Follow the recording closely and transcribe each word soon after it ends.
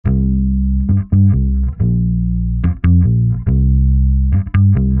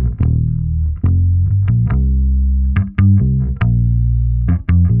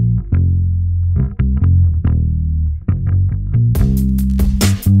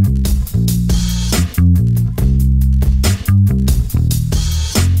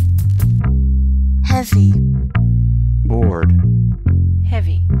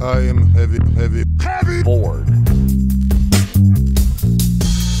heavy board.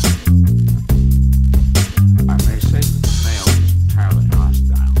 I may say that the male is entirely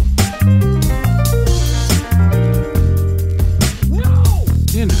hostile. No!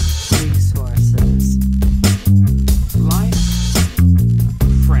 Resources. Life,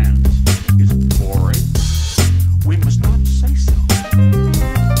 friends, is boring. We must not say so.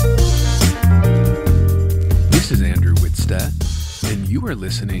 This is Andrew Whitstadt, and you are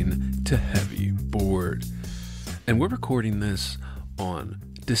listening to Heavy Board. And we're recording this on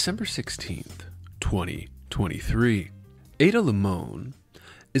December 16th, 2023. Ada Limon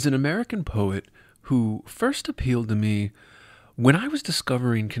is an American poet who first appealed to me when I was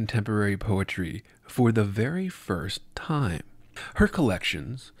discovering contemporary poetry for the very first time. Her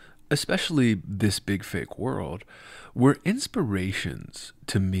collections, especially This Big Fake World, were inspirations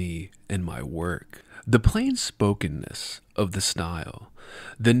to me and my work. The plain-spokenness of the style,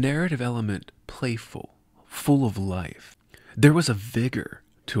 the narrative element playful, full of life. There was a vigor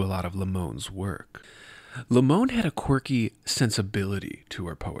to a lot of Limon's work. Limon had a quirky sensibility to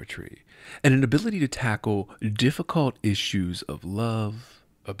her poetry, and an ability to tackle difficult issues of love,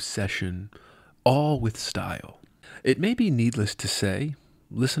 obsession, all with style. It may be needless to say,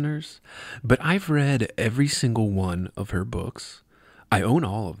 listeners, but I've read every single one of her books. I own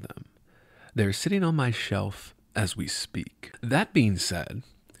all of them. They're sitting on my shelf as we speak. That being said,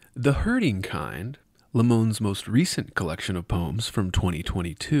 The Hurting Kind, Limon's most recent collection of poems from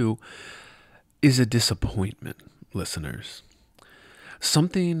 2022, is a disappointment, listeners.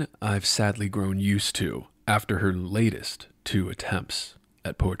 Something I've sadly grown used to after her latest two attempts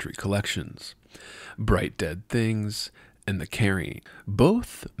at poetry collections, Bright Dead Things and The Carrying.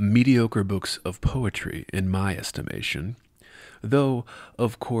 Both mediocre books of poetry in my estimation, though,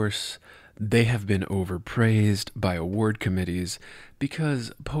 of course, they have been overpraised by award committees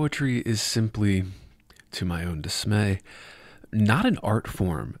because poetry is simply, to my own dismay, not an art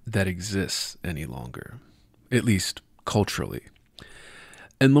form that exists any longer, at least culturally.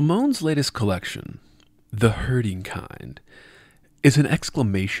 And Limon's latest collection, The Hurting Kind, is an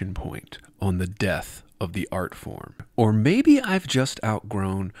exclamation point on the death of the art form. Or maybe I've just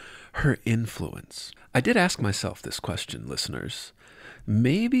outgrown her influence. I did ask myself this question, listeners.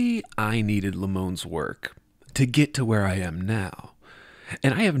 Maybe I needed Limon's work to get to where I am now.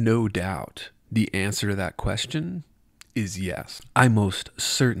 And I have no doubt the answer to that question is yes. I most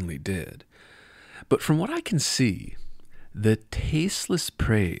certainly did. But from what I can see, the tasteless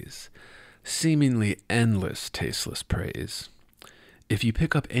praise, seemingly endless tasteless praise, if you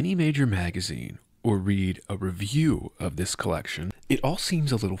pick up any major magazine or read a review of this collection, it all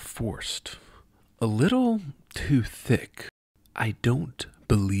seems a little forced, a little too thick. I don't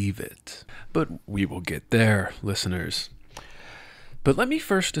believe it. But we will get there, listeners. But let me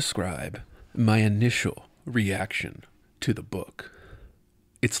first describe my initial reaction to the book.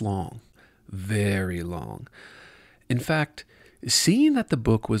 It's long, very long. In fact, seeing that the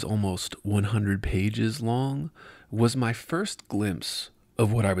book was almost 100 pages long was my first glimpse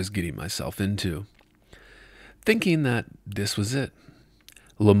of what I was getting myself into. Thinking that this was it.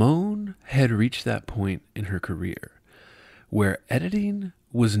 Limon had reached that point in her career where editing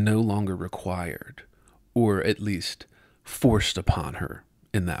was no longer required, or at least forced upon her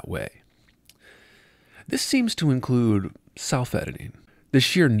in that way. This seems to include self-editing. The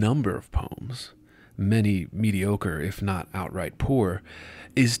sheer number of poems, many mediocre if not outright poor,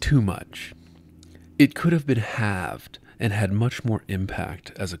 is too much. It could have been halved and had much more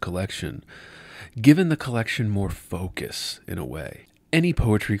impact as a collection, given the collection more focus in a way. Any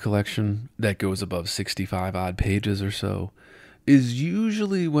poetry collection that goes above 65 odd pages or so is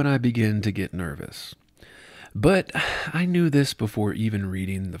usually when I begin to get nervous. But I knew this before even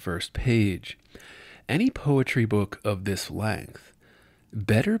reading the first page. Any poetry book of this length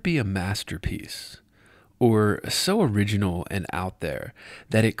better be a masterpiece, or so original and out there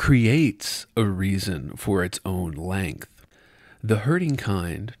that it creates a reason for its own length. The Hurting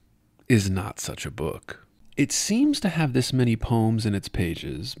Kind is not such a book. It seems to have this many poems in its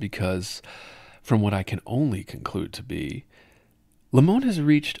pages because, from what I can only conclude to be, Limon has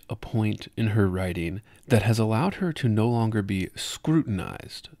reached a point in her writing that has allowed her to no longer be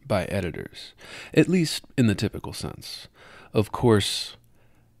scrutinized by editors, at least in the typical sense. Of course,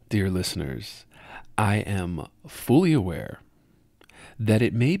 dear listeners, I am fully aware that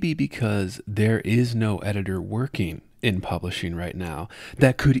it may be because there is no editor working in publishing right now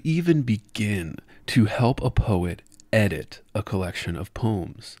that could even begin to help a poet edit a collection of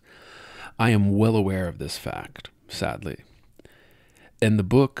poems. I am well aware of this fact, sadly. And the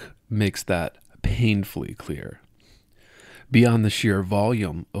book makes that painfully clear. Beyond the sheer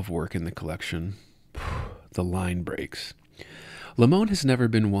volume of work in the collection, the line breaks. Limon has never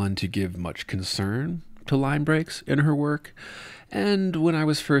been one to give much concern to line breaks in her work, and when I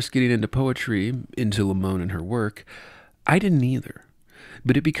was first getting into poetry, into Limon and her work, I didn't either.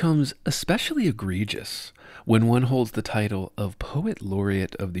 But it becomes especially egregious when one holds the title of Poet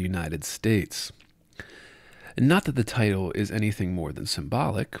Laureate of the United States. Not that the title is anything more than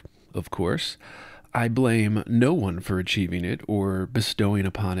symbolic, of course. I blame no one for achieving it or bestowing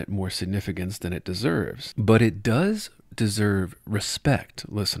upon it more significance than it deserves. But it does deserve respect,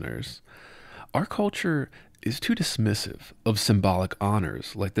 listeners. Our culture is too dismissive of symbolic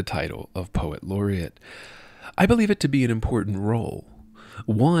honors like the title of Poet Laureate. I believe it to be an important role,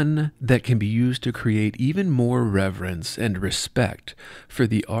 one that can be used to create even more reverence and respect for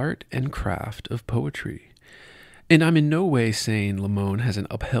the art and craft of poetry. And I'm in no way saying Limon hasn't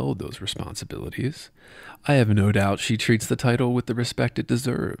upheld those responsibilities. I have no doubt she treats the title with the respect it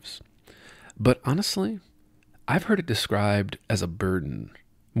deserves. But honestly, I've heard it described as a burden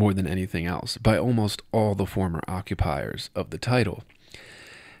more than anything else by almost all the former occupiers of the title.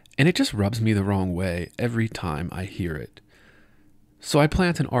 And it just rubs me the wrong way every time I hear it. So I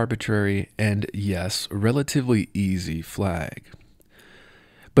plant an arbitrary and, yes, relatively easy flag.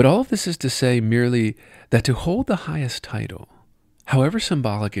 But all of this is to say merely that to hold the highest title, however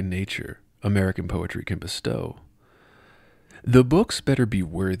symbolic in nature American poetry can bestow, the books better be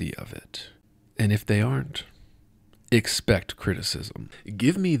worthy of it. And if they aren't, expect criticism.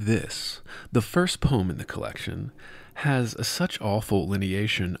 Give Me This, the first poem in the collection, has such awful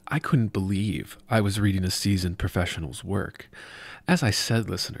lineation I couldn't believe I was reading a seasoned professional's work. As I said,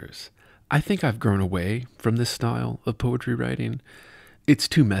 listeners, I think I've grown away from this style of poetry writing. It's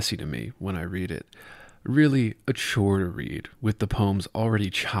too messy to me when I read it. Really a chore to read, with the poems already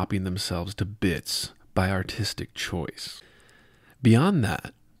chopping themselves to bits by artistic choice. Beyond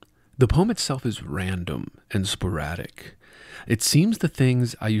that, the poem itself is random and sporadic. It seems the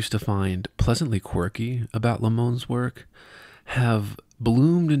things I used to find pleasantly quirky about Limon's work have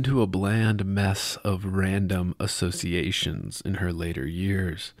bloomed into a bland mess of random associations in her later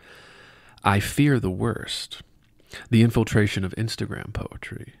years. I fear the worst. The infiltration of Instagram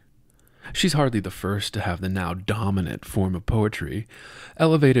poetry. She's hardly the first to have the now dominant form of poetry,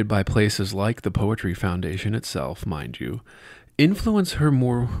 elevated by places like the Poetry Foundation itself, mind you, influence her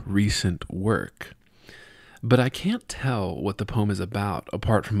more recent work. But I can't tell what the poem is about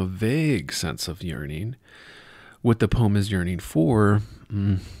apart from a vague sense of yearning. What the poem is yearning for,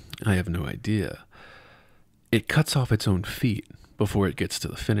 I have no idea. It cuts off its own feet before it gets to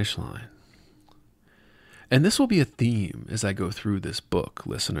the finish line. And this will be a theme as I go through this book,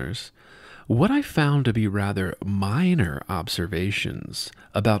 listeners. What I found to be rather minor observations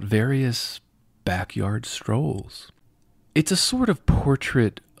about various backyard strolls. It's a sort of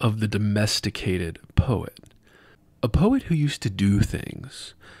portrait of the domesticated poet. A poet who used to do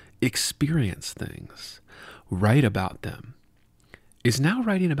things, experience things, write about them, is now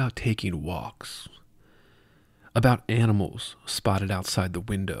writing about taking walks, about animals spotted outside the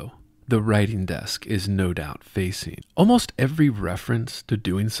window the writing desk is no doubt facing. Almost every reference to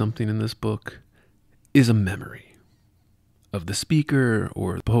doing something in this book is a memory of the speaker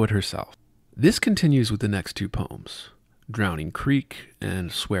or the poet herself. This continues with the next two poems, Drowning Creek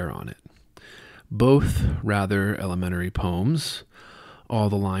and Swear on It. Both rather elementary poems, all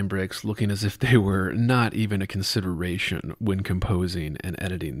the line breaks looking as if they were not even a consideration when composing and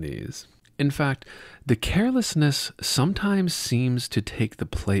editing these. In fact, the carelessness sometimes seems to take the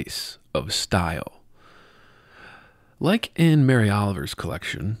place of style. Like in Mary Oliver's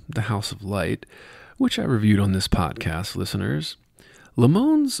collection, The House of Light, which I reviewed on this podcast, listeners,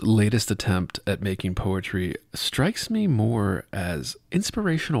 Limon's latest attempt at making poetry strikes me more as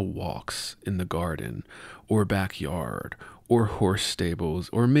inspirational walks in the garden or backyard or horse stables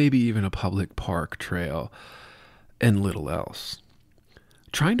or maybe even a public park trail and little else.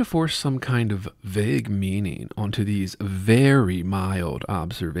 Trying to force some kind of vague meaning onto these very mild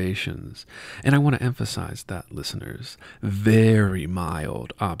observations. And I want to emphasize that, listeners, very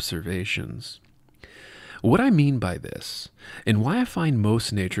mild observations. What I mean by this, and why I find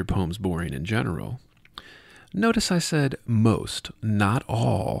most nature poems boring in general, notice I said most, not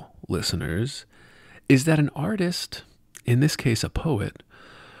all, listeners, is that an artist, in this case a poet,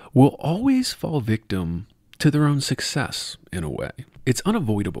 will always fall victim to their own success in a way. It's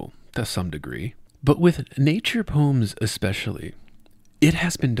unavoidable to some degree, but with nature poems especially, it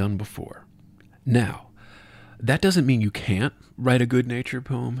has been done before. Now, that doesn't mean you can't write a good nature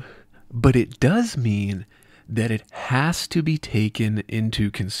poem, but it does mean that it has to be taken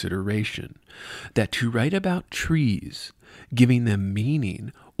into consideration that to write about trees, giving them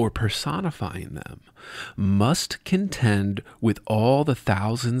meaning or personifying them, must contend with all the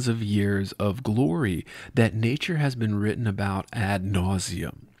thousands of years of glory that nature has been written about ad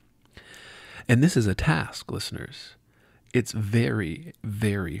nauseum. And this is a task, listeners. It's very,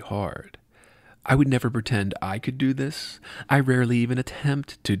 very hard. I would never pretend I could do this. I rarely even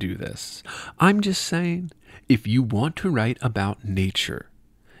attempt to do this. I'm just saying, if you want to write about nature,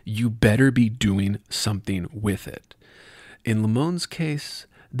 you better be doing something with it. In Limon's case,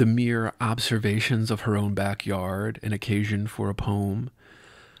 the mere observations of her own backyard, an occasion for a poem,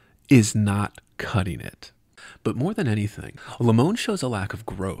 is not cutting it. But more than anything, Limon shows a lack of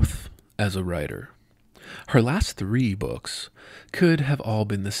growth as a writer. Her last 3 books could have all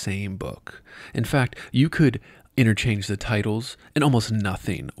been the same book. In fact, you could interchange the titles and almost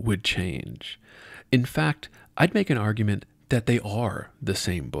nothing would change. In fact, I'd make an argument that they are the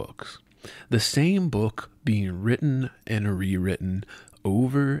same books. The same book being written and rewritten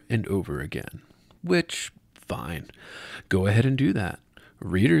over and over again. Which, fine. Go ahead and do that.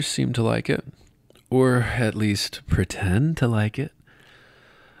 Readers seem to like it. Or at least pretend to like it.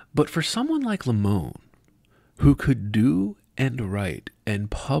 But for someone like Limon, who could do and write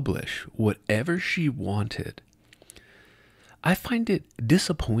and publish whatever she wanted, I find it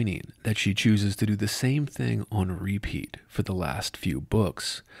disappointing that she chooses to do the same thing on repeat for the last few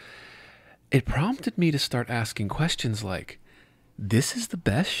books. It prompted me to start asking questions like, this is the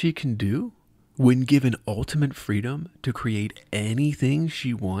best she can do when given ultimate freedom to create anything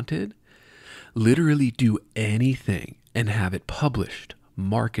she wanted? Literally do anything and have it published,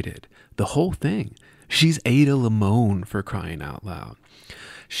 marketed, the whole thing. She's Ada Limon, for crying out loud.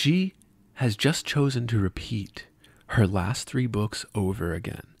 She has just chosen to repeat her last 3 books over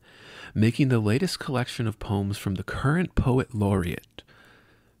again, making the latest collection of poems from the current poet laureate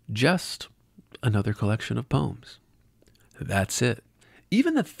just another collection of poems. That's it.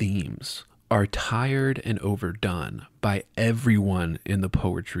 Even the themes are tired and overdone by everyone in the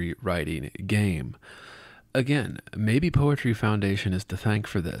poetry writing game. Again, maybe Poetry Foundation is to thank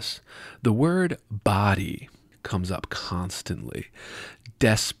for this. The word body comes up constantly,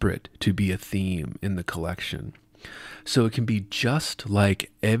 desperate to be a theme in the collection. So it can be just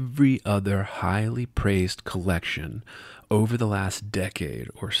like every other highly praised collection over the last decade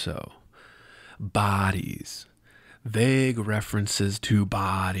or so. Bodies. Vague references to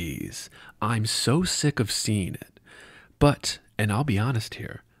bodies. I'm so sick of seeing it. But, and I'll be honest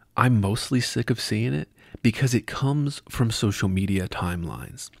here, I'm mostly sick of seeing it because it comes from social media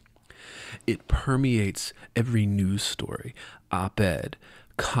timelines. It permeates every news story, op-ed,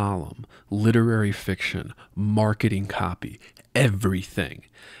 column, literary fiction, marketing copy, everything.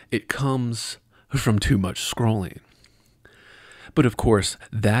 It comes from too much scrolling. But of course,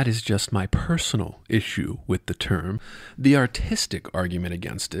 that is just my personal issue with the term. The artistic argument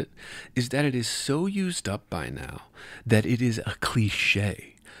against it is that it is so used up by now that it is a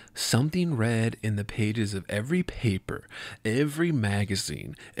cliche. Something read in the pages of every paper, every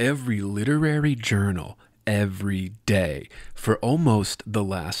magazine, every literary journal, every day for almost the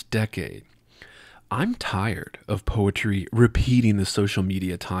last decade. I'm tired of poetry repeating the social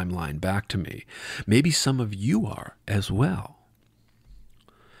media timeline back to me. Maybe some of you are as well.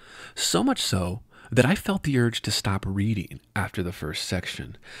 So much so that I felt the urge to stop reading after the first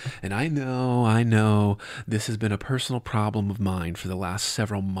section. And I know, this has been a personal problem of mine for the last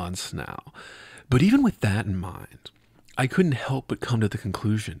several months now. But even with that in mind, I couldn't help but come to the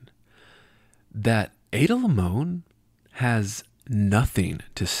conclusion that Ada Limon has nothing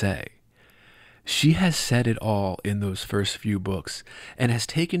to say. She has said it all in those first few books and has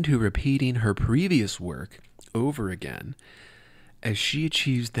taken to repeating her previous work over again as she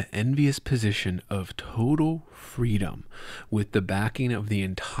achieves the envious position of total freedom with the backing of the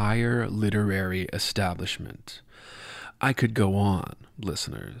entire literary establishment. I could go on,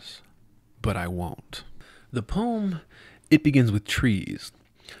 listeners, but I won't. The poem, It Begins with Trees,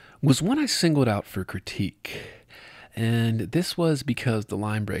 was one I singled out for critique. And this was because the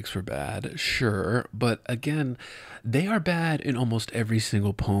line breaks were bad, sure, but again, they are bad in almost every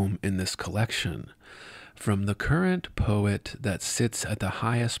single poem in this collection. From the current poet that sits at the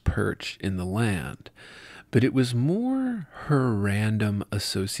highest perch in the land, but it was more her random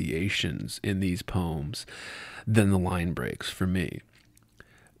associations in these poems than the line breaks for me.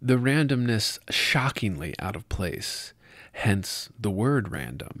 The randomness shockingly out of place, hence the word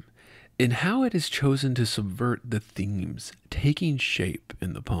random, in how it is chosen to subvert the themes taking shape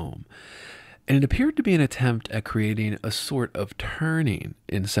in the poem. And it appeared to be an attempt at creating a sort of turning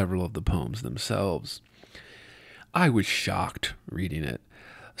in several of the poems themselves. I was shocked reading it,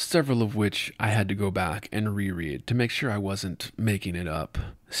 several of which I had to go back and reread to make sure I wasn't making it up,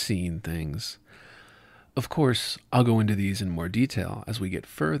 seeing things. Of course, I'll go into these in more detail as we get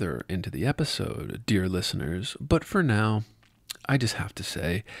further into the episode, dear listeners, but for now, I just have to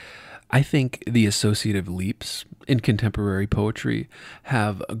say, I think the associative leaps in contemporary poetry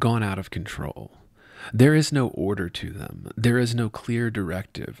have gone out of control. There is no order to them. There is no clear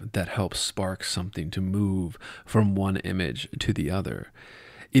directive that helps spark something to move from one image to the other.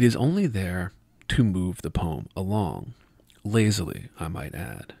 It is only there to move the poem along, lazily, I might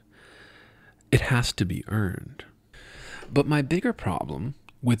add. It has to be earned. But my bigger problem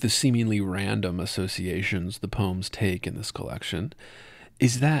with the seemingly random associations the poems take in this collection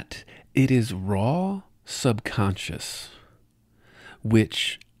is that it is raw subconscious,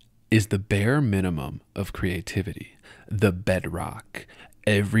 which is the bare minimum of creativity, the bedrock.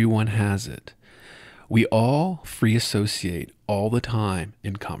 Everyone has it. We all free associate all the time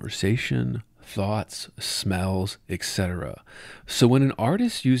in conversation, thoughts, smells, etc. So when an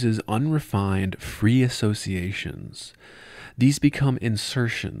artist uses unrefined free associations, these become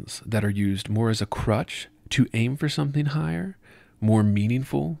insertions that are used more as a crutch to aim for something higher, more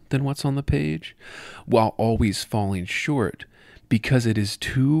meaningful than what's on the page, while always falling short because it is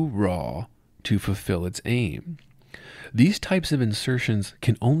too raw to fulfill its aim. These types of insertions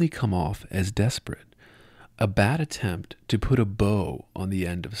can only come off as desperate, a bad attempt to put a bow on the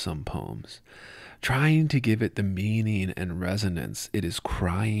end of some poems, trying to give it the meaning and resonance it is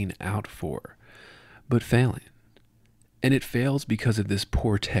crying out for, but failing. And it fails because of this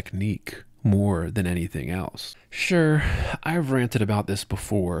poor technique more than anything else. Sure, I've ranted about this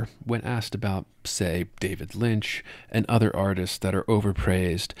before when asked about, say, David Lynch and other artists that are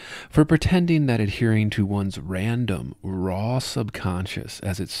overpraised for pretending that adhering to one's random, raw subconscious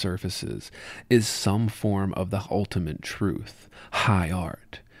as it surfaces is some form of the ultimate truth, high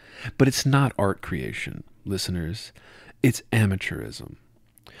art. But it's not art creation, listeners. It's amateurism.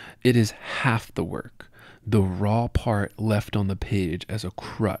 It is half the work, the raw part left on the page as a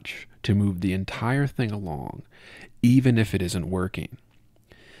crutch to move the entire thing along, even if it isn't working.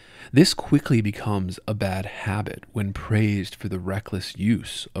 This quickly becomes a bad habit when praised for the reckless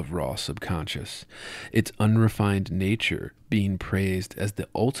use of raw subconscious, its unrefined nature being praised as the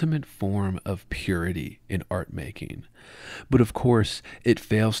ultimate form of purity in art making. But of course, it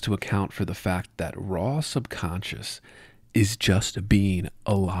fails to account for the fact that raw subconscious is just being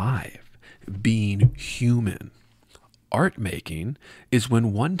alive, being human. Art making is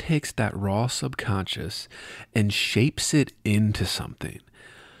when one takes that raw subconscious and shapes it into something.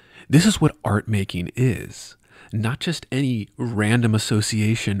 This is what art making is, not just any random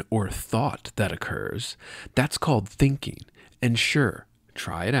association or thought that occurs. That's called thinking. And sure,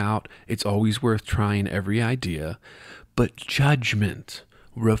 try it out. It's always worth trying every idea. But judgment,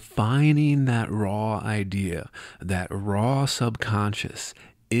 refining that raw idea, that raw subconscious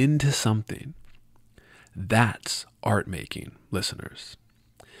into something, that's art making, listeners.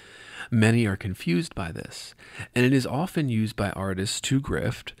 Many are confused by this, and it is often used by artists to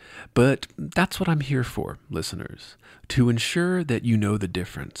grift, but that's what I'm here for, listeners, to ensure that you know the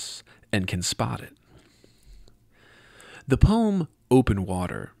difference and can spot it. The poem Open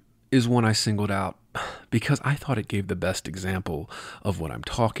Water is one I singled out because I thought it gave the best example of what I'm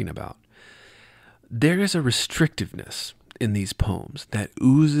talking about. There is a restrictiveness in these poems that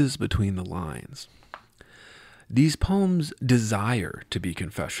oozes between the lines. These poems desire to be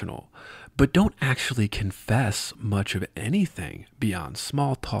confessional, but don't actually confess much of anything beyond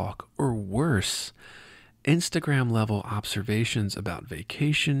small talk or worse, Instagram-level observations about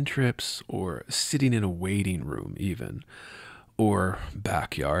vacation trips or sitting in a waiting room even, or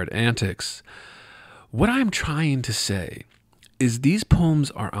backyard antics. What I'm trying to say is these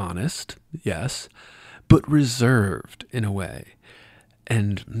poems are honest, yes, but reserved in a way,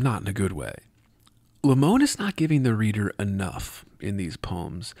 and not in a good way. Limon is not giving the reader enough in these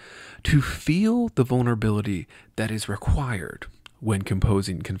poems to feel the vulnerability that is required when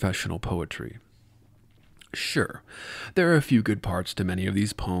composing confessional poetry. Sure, there are a few good parts to many of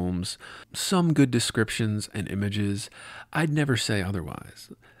these poems, some good descriptions and images, I'd never say otherwise,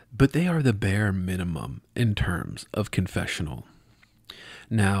 but they are the bare minimum in terms of confessional.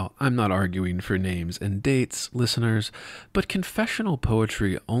 Now, I'm not arguing for names and dates, listeners, but confessional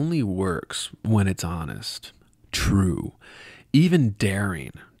poetry only works when it's honest, true, even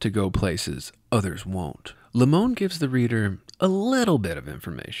daring to go places others won't. Limon gives the reader a little bit of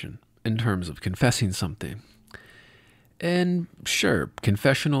information in terms of confessing something. And sure,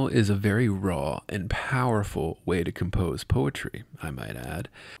 confessional is a very raw and powerful way to compose poetry, I might add.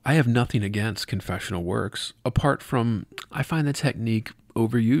 I have nothing against confessional works, apart from I find the technique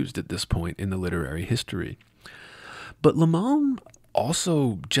overused at this point in the literary history. But Limon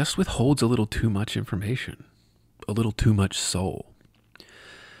also just withholds a little too much information, a little too much soul.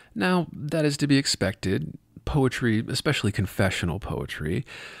 Now, that is to be expected. Poetry, especially confessional poetry,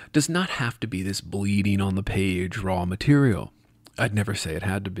 does not have to be this bleeding on the page raw material. I'd never say it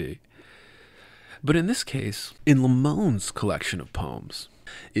had to be. But in this case, in Limon's collection of poems,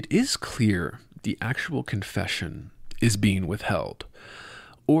 it is clear the actual confession is being withheld.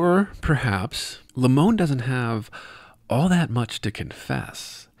 Or perhaps Limon doesn't have all that much to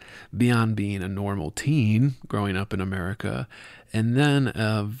confess beyond being a normal teen growing up in America and then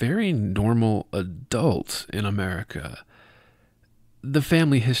a very normal adult in America. The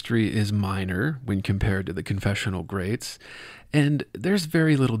family history is minor when compared to the confessional greats, and there's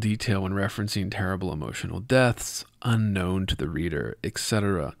very little detail when referencing terrible emotional deaths, unknown to the reader,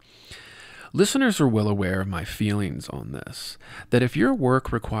 etc. Listeners are well aware of my feelings on this, that if your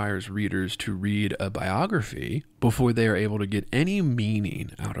work requires readers to read a biography before they are able to get any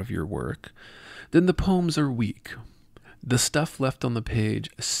meaning out of your work, then the poems are weak. The stuff left on the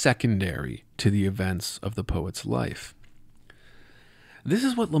page secondary to the events of the poet's life. This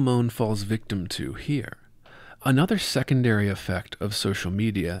is what Limon falls victim to here. Another secondary effect of social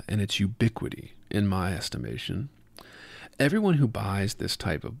media and its ubiquity, in my estimation. Everyone who buys this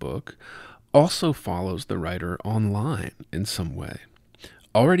type of book also follows the writer online in some way,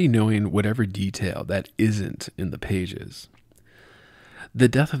 already knowing whatever detail that isn't in the pages. The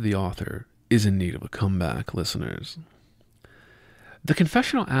death of the author is in need of a comeback, listeners. The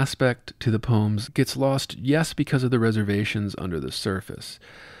confessional aspect to the poems gets lost, yes, because of the reservations under the surface.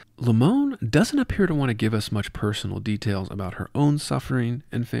 Limon doesn't appear to want to give us much personal details about her own suffering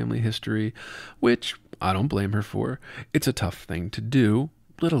and family history, which I don't blame her for. It's a tough thing to do,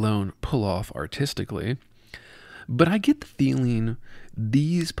 let alone pull off artistically. But I get the feeling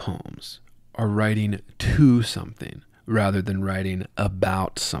these poems are writing to something rather than writing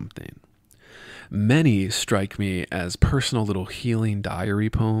about something. Many strike me as personal little healing diary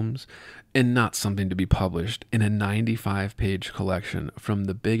poems and not something to be published in a 95-page collection from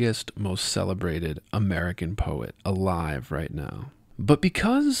the biggest, most celebrated American poet alive right now. But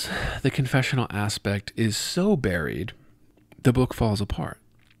because the confessional aspect is so buried, the book falls apart.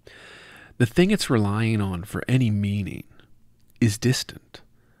 The thing it's relying on for any meaning is distant.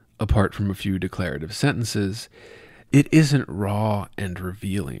 Apart from a few declarative sentences, it isn't raw and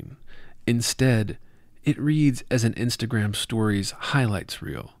revealing. Instead, it reads as an Instagram story's highlights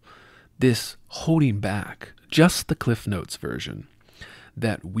reel. This holding back, just the Cliff Notes version,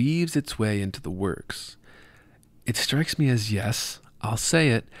 that weaves its way into the works. It strikes me as, yes, I'll say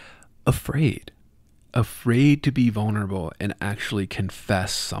it, afraid. Afraid to be vulnerable and actually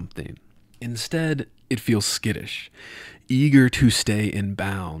confess something. Instead, it feels skittish, eager to stay in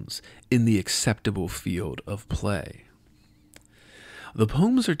bounds in the acceptable field of play. The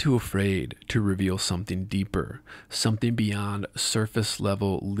poems are too afraid to reveal something deeper, something beyond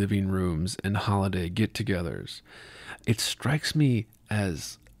surface-level living rooms and holiday get-togethers. It strikes me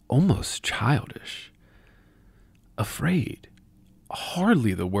as almost childish. Afraid.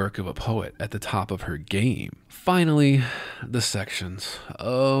 Hardly the work of a poet at the top of her game. Finally, the sections.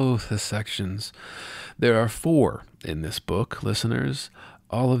 Oh, the sections. There are 4 in this book, listeners,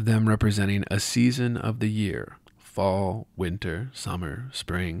 all of them representing a season of the year. Fall, winter, summer,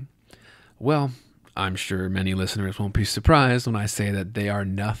 spring. Well, I'm sure many listeners won't be surprised when I say that they are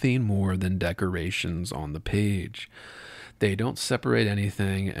nothing more than decorations on the page. They don't separate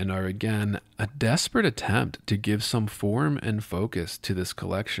anything and are again a desperate attempt to give some form and focus to this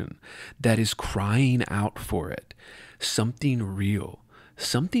collection that is crying out for it. Something real,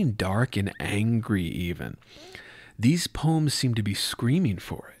 something dark and angry even. These poems seem to be screaming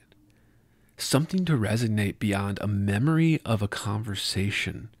for it. Something to resonate beyond a memory of a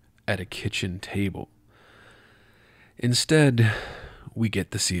conversation at a kitchen table. Instead, we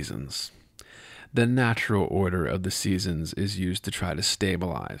get the seasons. The natural order of the seasons is used to try to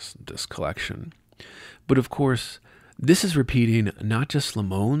stabilize this collection. But of course, this is repeating not just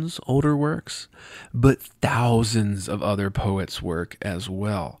Limon's older works, but thousands of other poets' work as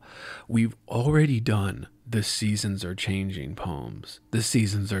well. We've already done the seasons are changing poems. The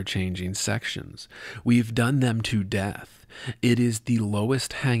seasons are changing sections. We've done them to death. It is the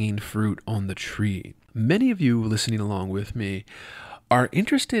lowest hanging fruit on the tree. Many of you listening along with me are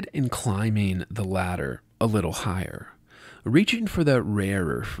interested in climbing the ladder a little higher, reaching for that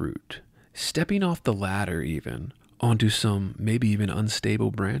rarer fruit, stepping off the ladder even, onto some maybe even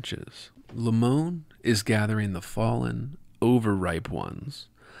unstable branches. Limon is gathering the fallen, overripe ones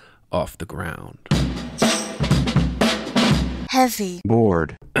off the ground. Heavy.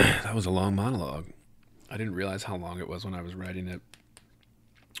 Bored. That was a long monologue. I didn't realize how long it was when I was writing it.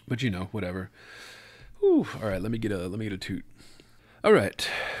 But whatever. Whew. All right, let me get a toot. All right,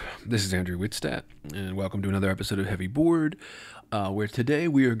 this is Andrew Whitstadt, and welcome to another episode of Heavy Bored, where today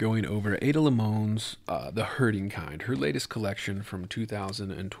we are going over Ada Limon's The Hurting Kind, her latest collection from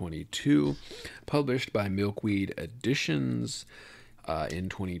 2022, published by Milkweed Editions in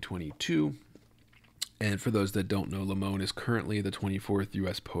 2022. And for those that don't know, Limon is currently the 24th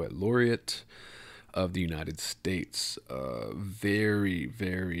U.S. Poet Laureate of the United States. Very,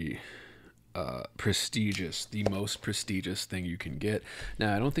 very prestigious, the most prestigious thing you can get.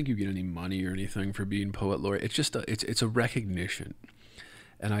 Now, I don't think you get any money or anything for being Poet Laureate. It's just it's a recognition.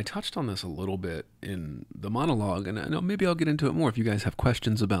 And I touched on this a little bit in the monologue, and I know maybe I'll get into it more. If you guys have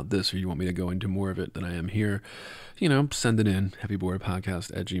questions about this or you want me to go into more of it than I am here, send it in,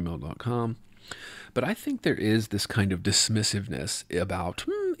 heavyboredpodcast@gmail.com. But I think there is this kind of dismissiveness about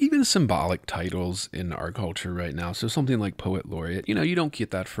even symbolic titles in our culture right now. So something like Poet Laureate, you don't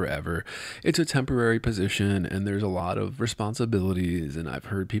get that forever. It's a temporary position, and there's a lot of responsibilities. And I've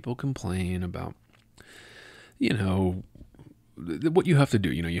heard people complain about, what you have to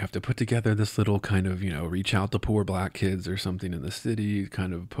do. You have to put together this little kind of, reach out to poor black kids or something in the city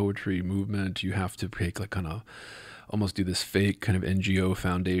kind of poetry movement. You have to take almost do this fake kind of NGO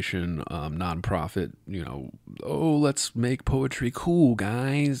foundation, nonprofit, let's make poetry cool,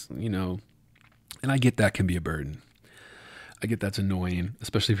 guys, and I get that can be a burden. I get that's annoying,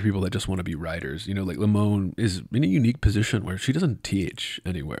 especially for people that just want to be writers. Like Limon is in a unique position where she doesn't teach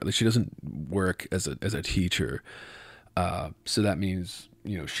anywhere. Like she doesn't work as a teacher. So that means,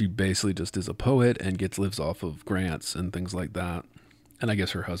 she basically just is a poet and lives off of grants and things like that. And I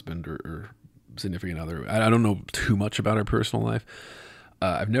guess her husband or significant other. I don't know too much about her personal life.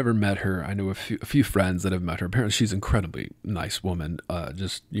 I've never met her. I know a few friends that have met her. Apparently she's an incredibly nice woman.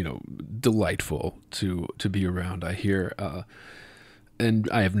 Just, delightful to be around, I hear. And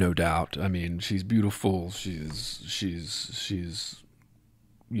I have no doubt. I mean, she's beautiful. She's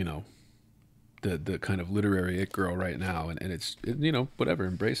the kind of literary it girl right now. And it's whatever.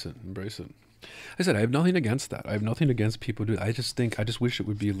 Embrace it. I said, I have nothing against that. I have nothing against people do. I just wish it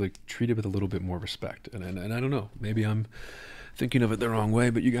would be treated with a little bit more respect. And I don't know, maybe I'm thinking of it the wrong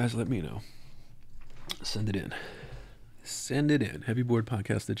way, but you guys let me know. Send it in.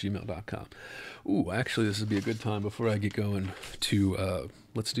 Heavyboredpodcast@gmail.com. Ooh, actually, this would be a good time before I get going to,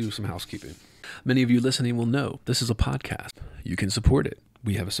 let's do some housekeeping. Many of you listening will know this is a podcast. You can support it.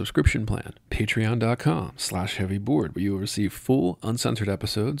 We have a subscription plan, patreon.com/heavybored, where you will receive full, uncensored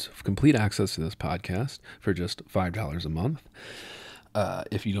episodes of complete access to this podcast for just $5 a month.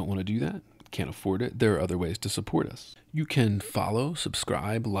 If you don't want to do that, can't afford it, there are other ways to support us. You can follow,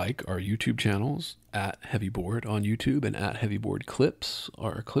 subscribe, like our YouTube channels at Heavybored on YouTube and at Heavybored Clips,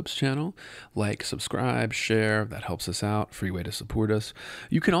 our Clips channel. Like, subscribe, share, that helps us out. Free way to support us.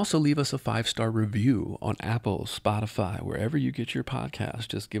 You can also leave us a 5-star review on Apple, Spotify, wherever you get your podcast.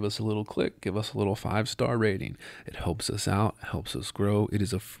 Just give us a little click, give us a little 5-star rating. It helps us out, helps us grow. It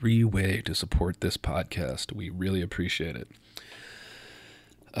is a free way to support this podcast. We really appreciate it.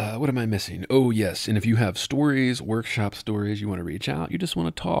 What am I missing? Oh, yes. And if you have stories, workshop stories, you want to reach out, you just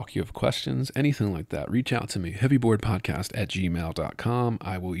want to talk, you have questions, anything like that, reach out to me, heavyboredpodcast@gmail.com.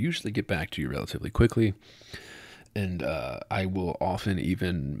 I will usually get back to you relatively quickly. And I will often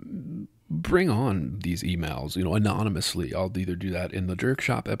even bring on these emails, anonymously. I'll either do that in the Jerk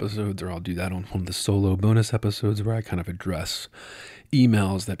Shop episodes or I'll do that on one of the solo bonus episodes where I kind of address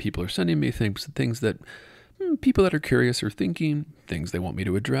emails that people are sending me, things that people that are curious or thinking, things they want me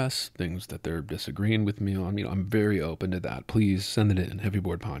to address, things that they're disagreeing with me on. I'm very open to that. Please send it in,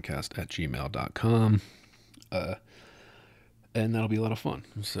 heavyboredpodcast@gmail.com. And that'll be a lot of fun.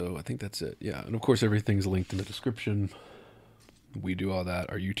 So I think that's it. Yeah. And of course, everything's linked in the description. We do all that.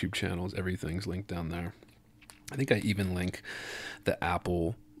 Our YouTube channels, everything's linked down there. I think I even link the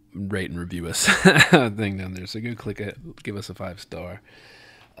Apple rate and review us thing down there. So go click it, give us a 5-star.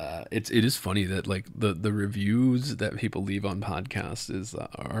 It is funny that the reviews that people leave on podcasts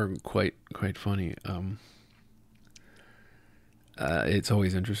are quite funny. It's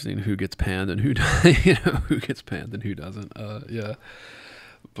always interesting who gets panned and who who gets panned and who doesn't. Yeah,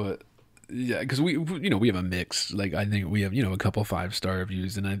 but yeah, because we have a mix. I think we have a couple 5-star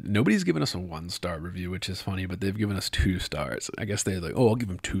reviews, and nobody's given us a 1-star review, which is funny. But they've given us 2 stars. I guess they're like, I'll give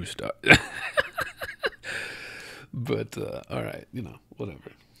them 2 stars. But all right,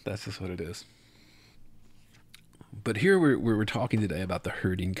 whatever. That's just what it is. But here we're talking today about The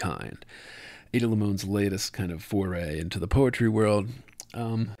Herding Kind, Ada Limon's latest kind of foray into the poetry world.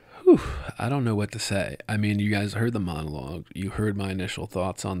 Whew, I don't know what to say. I mean, you guys heard the monologue. You heard my initial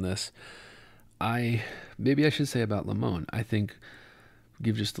thoughts on this. Maybe I should say about Limon. I think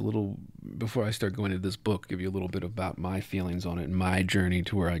give just a little, before I start going into this book, give you a little bit about my feelings on it and my journey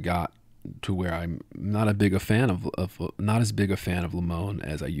to where I got to where I'm not a big a fan of not as big a fan of Limon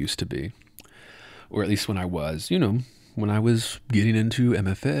as I used to be, or at least when I was, when I was getting into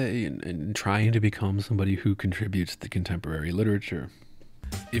MFA and trying to become somebody who contributes to contemporary literature.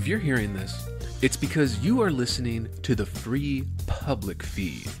 If you're hearing this, it's because you are listening to the free public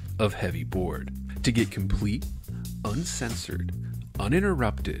feed of Heavy Board. To get complete, uncensored,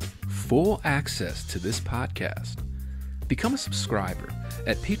 uninterrupted, full access to this podcast, become a subscriber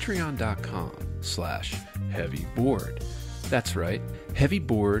at patreon.com/heavyboard. That's right, Heavy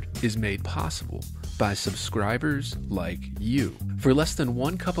Board is made possible by subscribers like you. For less than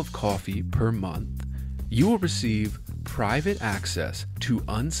 1 cup of coffee per month, you will receive private access to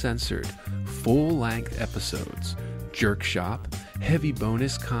uncensored, full-length episodes, Jerk Shop, heavy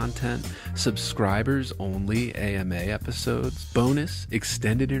bonus content, subscribers-only AMA episodes, bonus,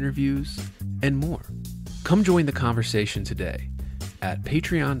 extended interviews, and more. Come join the conversation today at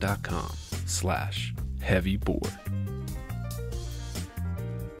patreon.com/heavyboard.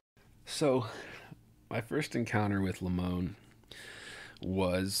 So, my first encounter with Limon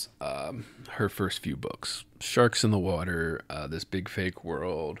was her first few books. Sharks in the Water, This Big Fake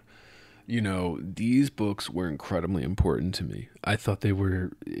World. These books were incredibly important to me. I thought they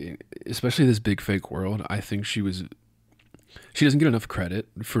were, especially This Big Fake World. I think she doesn't get enough credit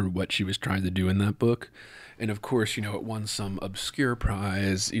for what she was trying to do in that book. And of course, it won some obscure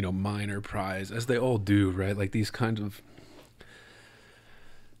prize, minor prize, as they all do, right? Like these kinds of,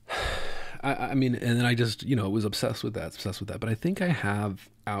 I mean, and then I just, was obsessed with that. But I think I have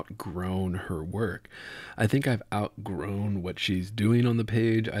outgrown her work. I think I've outgrown what she's doing on the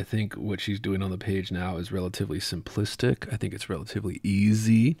page. I think what she's doing on the page now is relatively simplistic. I think it's relatively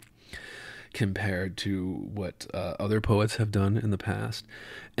easy compared to what other poets have done in the past.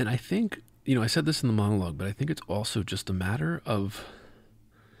 And I think, I said this in the monologue, but I think it's also just a matter of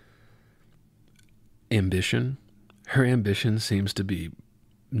ambition. Her ambition seems to be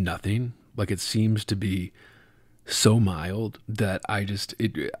nothing. Like it seems to be so mild that I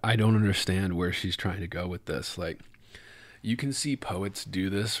don't understand where she's trying to go with this. Like you can see poets do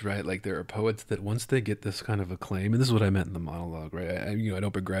this, right? Like there are poets that once they get this kind of acclaim, and this is what I meant in the monologue, right? I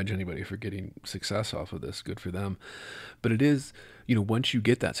don't begrudge anybody for getting success off of this. Good for them. But it is, once you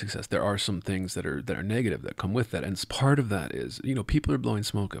get that success, there are some things that are negative that come with that. And part of that is, people are blowing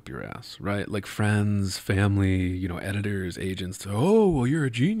smoke up your ass, right? Like friends, family, editors, agents. Oh, well, you're a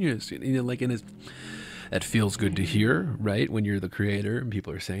genius. And that feels good to hear, right? When you're the creator and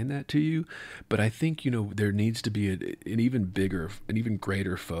people are saying that to you. But I think, there needs to be an even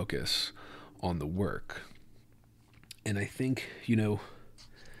greater focus on the work. And I think,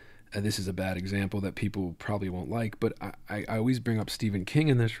 this is a bad example that people probably won't like, but I always bring up Stephen King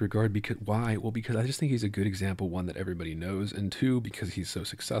in this regard. Because why? Well, because I just think he's a good example, one, that everybody knows, and two, because he's so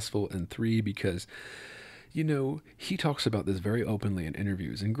successful, and three, because he talks about this very openly in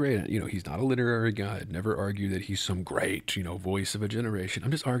interviews. And great, he's not a literary guy. I'd never argue that he's some great, voice of a generation.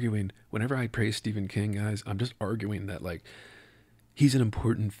 I'm just arguing, whenever I praise Stephen King, guys, I'm just arguing that, like, he's an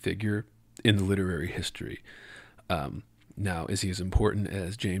important figure in the literary history. Now, is he as important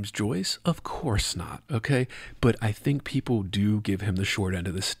as James Joyce? Of course not, okay? But I think people do give him the short end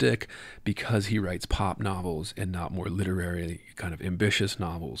of the stick because he writes pop novels and not more literary, kind of ambitious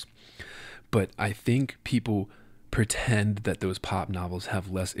novels. But I think people pretend that those pop novels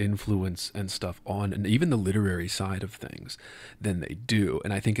have less influence and stuff on, and even the literary side of things, than they do.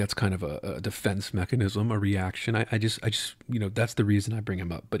 And I think that's kind of a defense mechanism, a reaction. I just, that's the reason I bring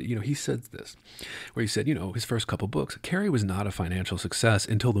him up. But, he said this, where he said, his first couple books, Carrie was not a financial success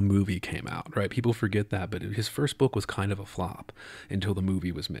until the movie came out, right? People forget that, but his first book was kind of a flop until the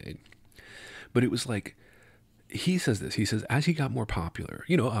movie was made. But it was like, he says, as he got more popular,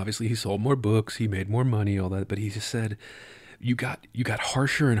 obviously he sold more books, he made more money, all that, but he just said, you got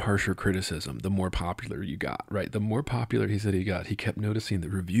harsher and harsher criticism the more popular you got, right? The more popular he said he got, he kept noticing the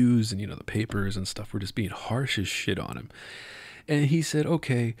reviews and, the papers and stuff were just being harsh as shit on him. And he said,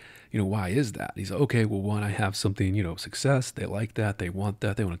 okay, why is that? He said, okay, well, one, I have something, success, they like that, they want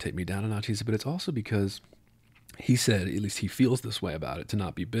that, they want to take me down a notch. He said, but it's also because, he said, at least he feels this way about it, to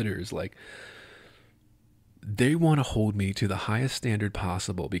not be bitter, is like, they want to hold me to the highest standard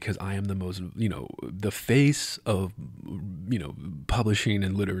possible because I am the most, the face of, publishing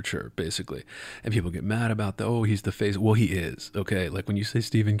and literature, basically. And people get mad about he's the face. Well, he is, okay? Like when you say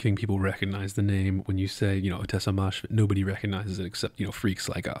Stephen King, people recognize the name. When you say, Tessa Mosh, nobody recognizes it except, freaks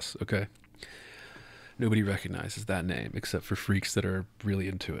like us, okay? Nobody recognizes that name except for freaks that are really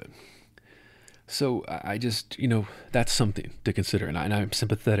into it. So I just, that's something to consider. And I'm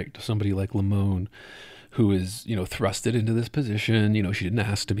sympathetic to somebody like Limon, who is, thrusted into this position. She didn't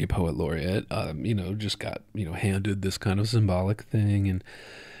ask to be a poet laureate, just got, handed this kind of symbolic thing.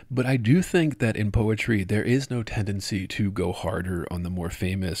 But I do think that in poetry, there is no tendency to go harder on the more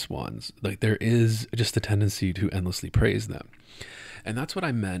famous ones. Like there is just a tendency to endlessly praise them. And that's what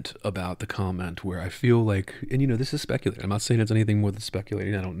I meant about the comment where I feel like, and this is speculating. I'm not saying it's anything more than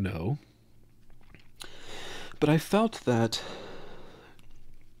speculating. I don't know. But I felt that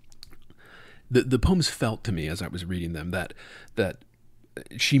the poems felt to me as I was reading them that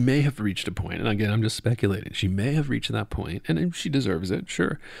she may have reached a point, and again, I'm just speculating. She may have reached that point, and she deserves it,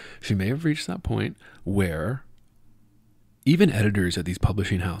 sure. She may have reached that point where even editors at these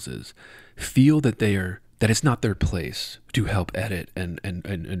publishing houses feel that that it's not their place to help edit and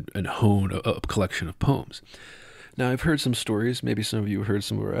hone a collection of poems. Now, I've heard some stories, maybe some of you have heard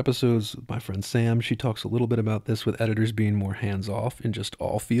some of our episodes. My friend Sam, she talks a little bit about this with editors being more hands-off in just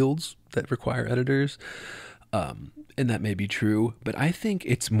all fields that require editors. And that may be true, but I think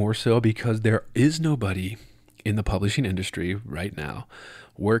it's more so because there is nobody in the publishing industry right now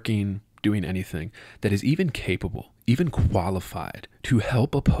working, doing anything that is even capable, even qualified to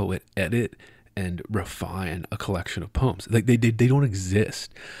help a poet edit and refine a collection of poems. Like they don't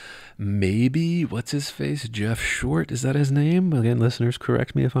exist. Maybe, what's his face? Jeff Short, is that his name? Again, listeners,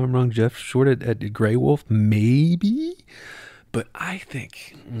 correct me if I'm wrong. Jeff Short at Grey Wolf, maybe? But I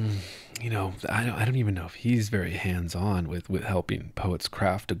think, I don't even know if he's very hands-on with helping poets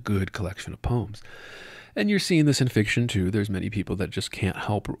craft a good collection of poems. And you're seeing this in fiction, too. There's many people that just can't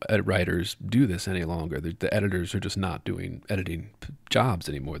help writers do this any longer. The editors are just not doing editing jobs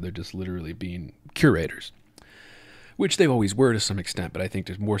anymore. They're just literally being curators, which they always were to some extent, but I think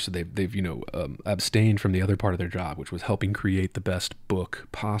there's more so they've abstained from the other part of their job, which was helping create the best book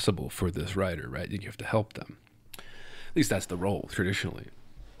possible for this writer, right? You have to help them. At least that's the role, traditionally.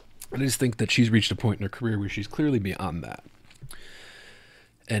 And I just think that she's reached a point in her career where she's clearly beyond that.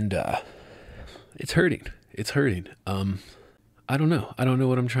 And it's hurting. It's hurting. I don't know. I don't know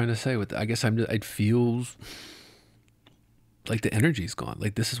what I'm trying to say with that. I guess it feels like the energy's gone.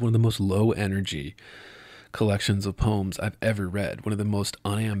 Like this is one of the most low energy collections of poems I've ever read. One of the most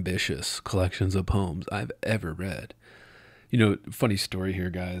unambitious collections of poems I've ever read. Funny story here,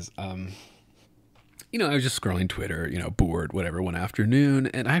 guys. I was just scrolling Twitter, bored, whatever, one afternoon,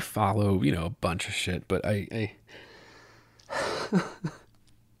 and I follow, a bunch of shit, but I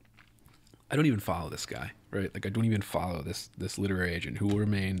don't even follow this guy, right? Like I don't even follow this literary agent who will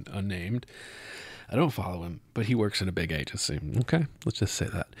remain unnamed. I don't follow him, but he works in a big agency. Okay, let's just say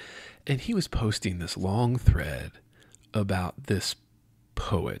that. And he was posting this long thread about this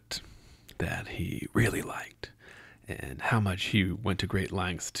poet that he really liked and how much he went to great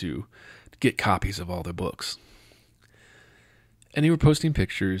lengths to get copies of all their books. And they were posting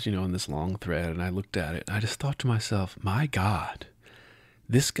pictures, in this long thread, and I looked at it, and I just thought to myself, my God,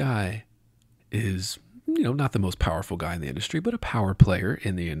 this guy is, not the most powerful guy in the industry, but a power player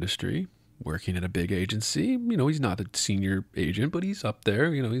in the industry, working at a big agency. He's not a senior agent, but he's up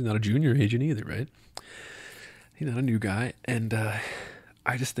there. He's not a junior agent either, right? He's not a new guy. And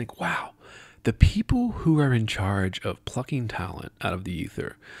I just think, wow, the people who are in charge of plucking talent out of the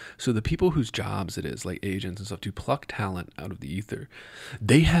ether, so the people whose jobs it is, like agents and stuff, to pluck talent out of the ether,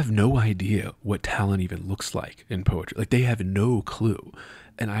 they have no idea what talent even looks like in poetry. Like, they have no clue.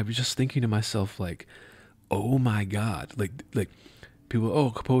 And I was just thinking to myself, like, oh my God, like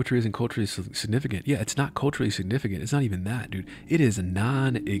people, poetry isn't culturally significant. Yeah, it's not culturally significant. It's not even that, dude. It is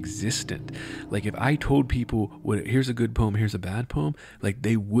non-existent. Like, if I told people, here's a good poem, here's a bad poem, like,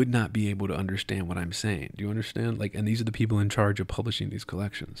 they would not be able to understand what I'm saying. Do you understand? Like, and these are the people in charge of publishing these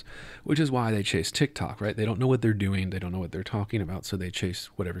collections, which is why they chase TikTok, right? They don't know what they're doing. They don't know what they're talking about. So they chase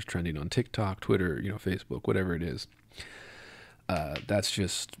whatever's trending on TikTok, Twitter, Facebook, whatever it is. That's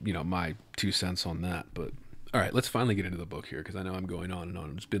just, my 2 cents on that. But all right, let's finally get into the book here, because I know I'm going on and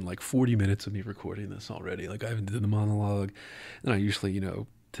on. It's been like 40 minutes of me recording this already. Like, I haven't done the monologue, and I usually,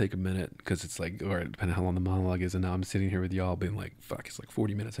 take a minute, because it's like, all right, depending on how long the monologue is, and now I'm sitting here with y'all being like, fuck, it's like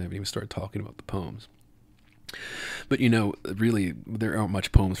 40 minutes. I haven't even started talking about the poems. But, really, there aren't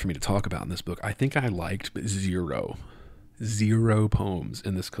much poems for me to talk about in this book. I think I liked zero 0 poems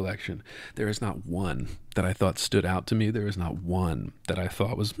in this collection. There is not one that I thought stood out to me. There is not one that I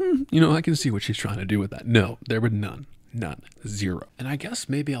thought was, I can see what she's trying to do with that. No, there were none. None. 0. And I guess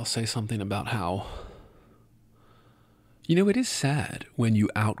maybe I'll say something about how, it is sad when you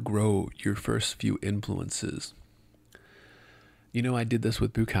outgrow your first few influences. I did this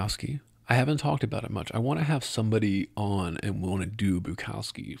with Bukowski. I haven't talked about it much. I want to have somebody on and want to do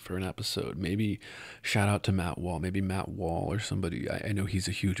Bukowski for an episode. Maybe shout out to Matt Wall. Maybe Matt Wall or somebody. I know he's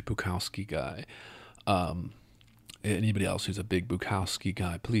a huge Bukowski guy. Anybody else who's a big Bukowski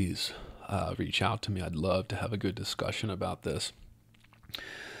guy, please reach out to me. I'd love to have a good discussion about this.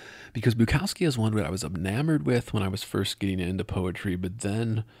 Because Bukowski is one that I was enamored with when I was first getting into poetry, but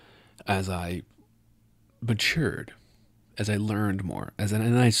then as I matured, as I learned more,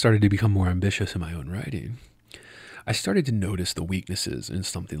 and I started to become more ambitious in my own writing, I started to notice the weaknesses in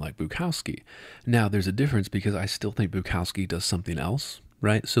something like Bukowski. Now, there's a difference because I still think Bukowski does something else,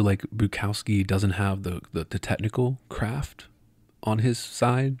 right? So, like, Bukowski doesn't have the technical craft on his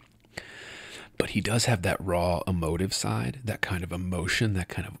side, but he does have that raw emotive side, that kind of emotion, that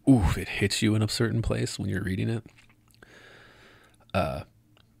kind of, it hits you in a certain place when you're reading it.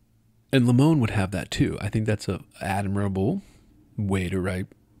 And Limon would have that too. I think that's an admirable way to write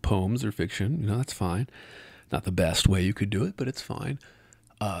poems or fiction. That's fine. Not the best way you could do it, but it's fine.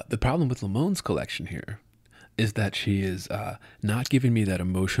 The problem with Limon's collection here is that she is not giving me that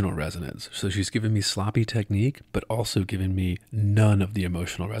emotional resonance. So she's giving me sloppy technique, but also giving me none of the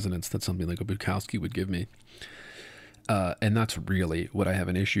emotional resonance that something like a Bukowski would give me. And that's really what I have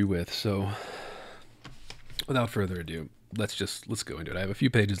an issue with. So without further ado, let's go into it. I have a few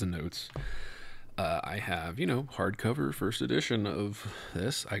pages of notes. I have, hardcover first edition of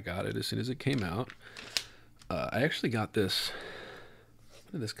this. I got it as soon as it came out. I actually got this.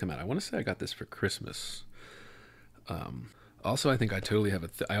 When did this come out? I want to say I got this for Christmas. Also, I think I totally have a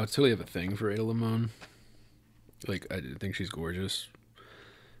thing for Ada Limon. Like, I think she's gorgeous.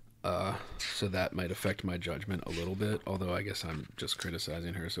 So that might affect my judgment a little bit, although I guess I'm just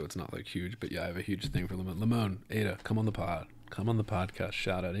criticizing her, so it's not like huge. But yeah, I have a huge thing for Limon. Limon, Ada, come on the pod. Come on the podcast.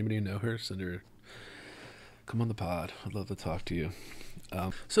 Shout out. Anybody know her? Send her. Come on the pod. I'd love to talk to you.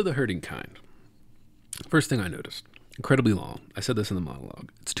 So The Hurting Kind. First thing I noticed. Incredibly long. I said this in the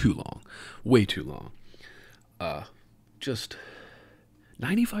monologue. It's too long. Way too long. Just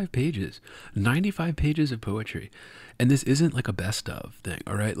 95 pages. 95 pages of poetry. And this isn't like a best of thing,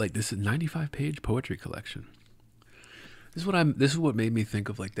 all right? Like, this is a 95-page poetry collection. This is what made me think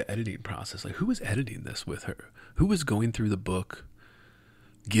of like the editing process. Like, who was editing this with her? Who was going through the book,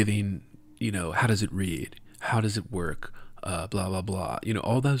 giving, how does it read? How does it work? Blah, blah, blah.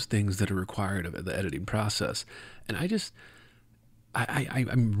 All those things that are required of the editing process. And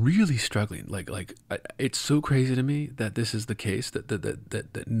I'm really struggling. It's so crazy to me that this is the case,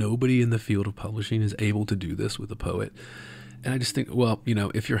 that nobody in the field of publishing is able to do this with a poet. And I just think, well,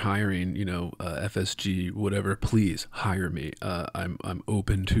 if you're hiring, FSG, whatever, please hire me. I'm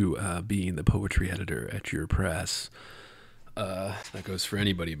open to being the poetry editor at your press. That goes for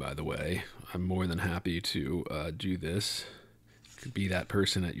anybody, by the way. I'm more than happy to do this. Be that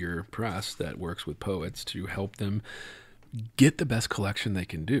person at your press that works with poets to help them get the best collection they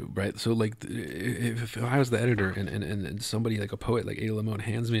can do, right? So, like, if I was the editor and somebody like a poet like Ada Limon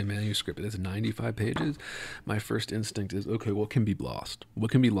hands me a manuscript that's 95 pages, my first instinct is, okay, what can be lost?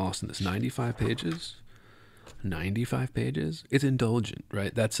 What can be lost in this? 95 pages? 95 pages? It's indulgent,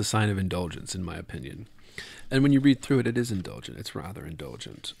 right? That's a sign of indulgence, in my opinion. And when you read through it, it is indulgent. It's rather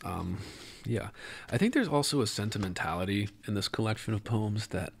indulgent. Yeah. I think there's also a sentimentality in this collection of poems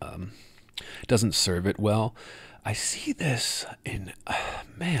that doesn't serve it well. I see this in,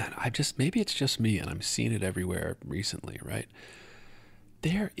 maybe it's just me and I'm seeing it everywhere recently, right?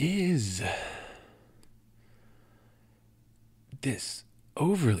 There is this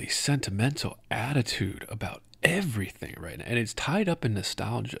overly sentimental attitude about everything right now. And it's tied up in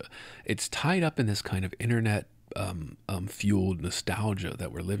nostalgia. It's tied up in this kind of internet fueled nostalgia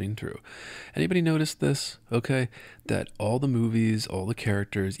that we're living through. Anybody notice this? Okay, that all the movies, all the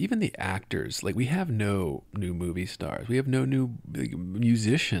characters, even the actors, like, we have no new movie stars, we have no new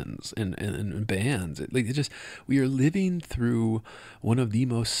musicians and bands. We are living through one of the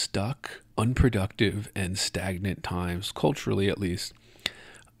most stuck, unproductive, and stagnant times, culturally at least,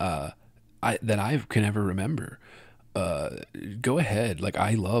 that I can ever remember. Go ahead. Like,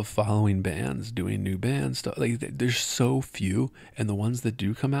 I love following bands, doing new band stuff. Like, there's so few, and the ones that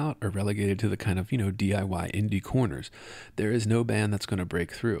do come out are relegated to the kind of, DIY indie corners. There is no band that's going to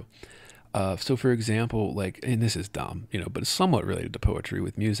break through. So for example, like, and this is dumb, but it's somewhat related to poetry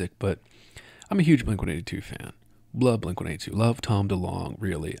with music, but I'm a huge Blink-182 fan. Love Blink-182. Love Tom DeLonge,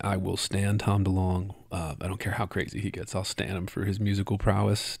 really. I will stand Tom DeLonge. I don't care how crazy he gets. I'll stand him for his musical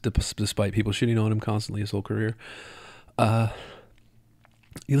prowess, despite people shitting on him constantly his whole career. You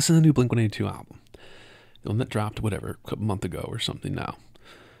listen to the new Blink-182 album. The one that dropped, whatever, a month ago or something now.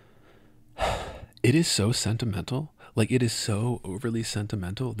 It is so sentimental. Like, it is so overly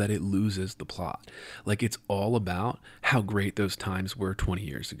sentimental that it loses the plot. Like, it's all about how great those times were 20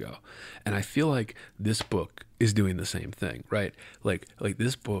 years ago. And I feel like this book is doing the same thing, right? Like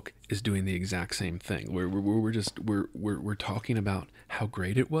this book is doing the exact same thing. We're talking about how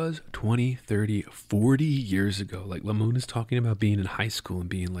great it was 20, 30, 40 years ago. Like, Limon is talking about being in high school and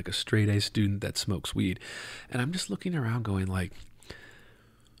being like a straight A student that smokes weed. And I'm just looking around going like,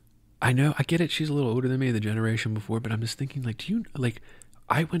 I know, I get it, she's a little older than me, the generation before, but I'm just thinking, like,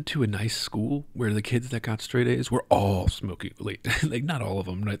 I went to a nice school where the kids that got straight A's were all smoking, like not all of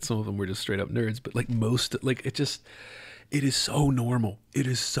them, right? Some of them were just straight up nerds, but like most, like, it is so normal. It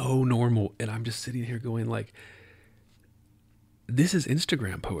is so normal. And I'm just sitting here going like, this is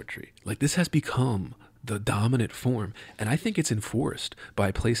Instagram poetry. Like, this has become the dominant form, and I think it's enforced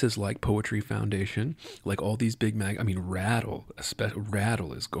by places like Poetry Foundation, like all these big Rattle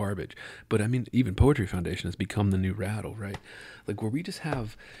is garbage, but I mean, even Poetry Foundation has become the new Rattle, right? Like, where we just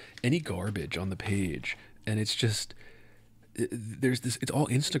have any garbage on the page, and it's just, there's this, it's all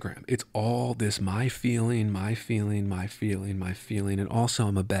Instagram. It's all this my feeling, and also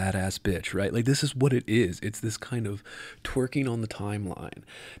I'm a badass bitch, right? Like, this is what it is. It's this kind of twerking on the timeline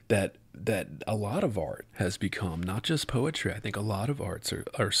that a lot of art has become, not just poetry. I think a lot of arts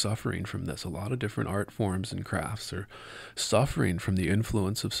are suffering from this. A lot of different art forms and crafts are suffering from the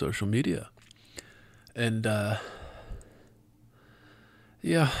influence of social media. And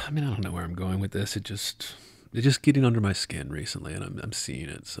yeah, I mean, I don't know where I'm going with this. It's just getting under my skin recently, and I'm seeing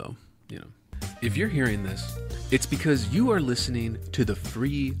it. So, you know, if you're hearing this, it's because you are listening to the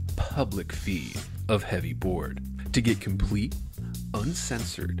free public feed of Heavy Board. To get complete,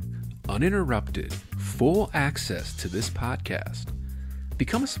 uncensored, uninterrupted, full access to this podcast,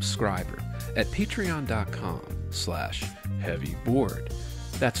 become a subscriber at patreon.com/heavyboard.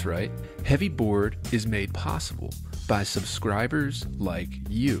 That's right. Heavy Board is made possible by subscribers like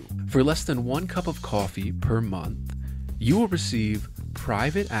you. For less than 1 cup of coffee per month, you will receive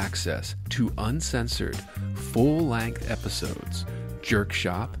private access to uncensored, full-length episodes, Jerk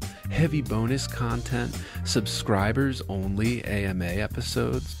Shop, heavy bonus content, subscribers-only AMA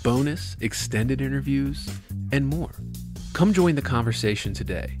episodes, bonus extended interviews, and more. Come join the conversation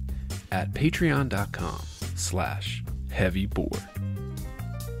today at patreon.com/heavyboard.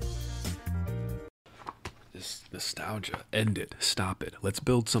 This nostalgia, end it, stop it. Let's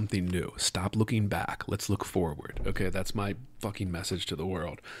build something new. Stop looking back. Let's look forward. Okay, that's my fucking message to the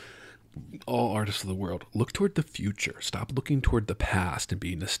world. All artists of the world, look toward the future. Stop looking toward the past and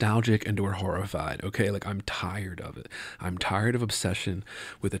being nostalgic and or horrified. Okay, like, I'm tired of it. I'm tired of obsession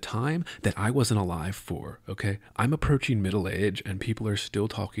with a time that I wasn't alive for. Okay, I'm approaching middle age and people are still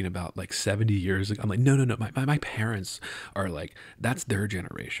talking about like 70 years ago. I'm like, no. My parents are like, that's their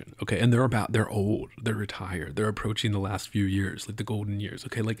generation. Okay, and they're old. They're retired. They're approaching the last few years, like the golden years.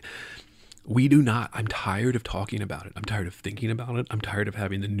 Okay, like, we do not. I'm tired of talking about it. I'm tired of thinking about it. I'm tired of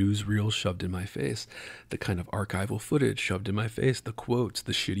having the newsreel shoved in my face, the kind of archival footage shoved in my face, the quotes,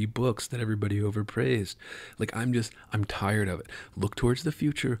 the shitty books that everybody overpraised. Like, I'm tired of it. Look towards the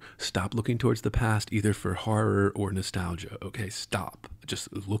future. Stop looking towards the past, either for horror or nostalgia. Okay, stop.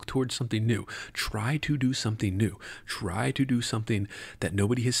 Just look towards something new. Try to do something new. Try to do something that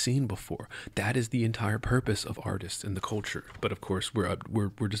nobody has seen before. That is the entire purpose of artists and the culture. But of course, we're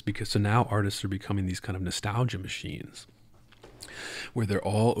just, because so now artists are becoming these kind of nostalgia machines, where they're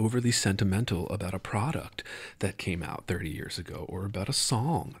all overly sentimental about a product that came out 30 years ago or about a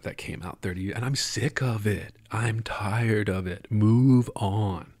song that came out 30 years. And I'm sick of it. I'm tired of it. Move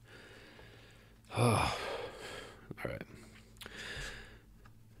on. Oh, all right.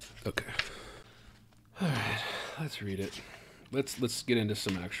 Okay. All right. Let's read it. Let's get into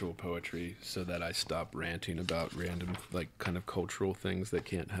some actual poetry so that I stop ranting about random, like, kind of cultural things that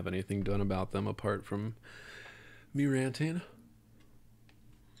can't have anything done about them apart from me ranting.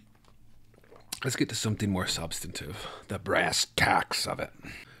 Let's get to something more substantive, the brass tacks of it.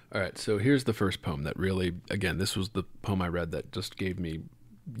 All right, so here's the first poem that really, again, this was the poem I read that just gave me,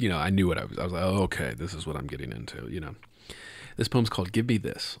 you know, I knew what I was like, oh, okay, this is what I'm getting into, you know. This poem's called Give Me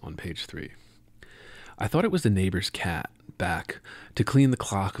This, on page 3. I thought it was the neighbor's cat, back to clean the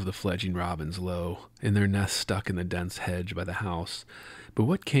clock of the fledging robins low, in their nest stuck in the dense hedge by the house. But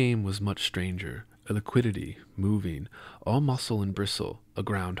what came was much stranger, a liquidity, moving, all muscle and bristle, a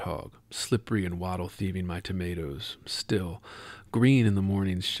groundhog, slippery and waddle thieving my tomatoes, still, green in the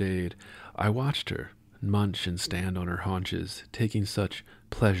morning's shade. I watched her, munch and stand on her haunches, taking such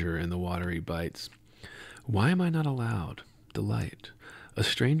pleasure in the watery bites. Why am I not allowed? Delight. A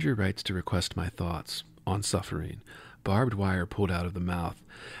stranger writes to request my thoughts, on suffering, barbed wire pulled out of the mouth,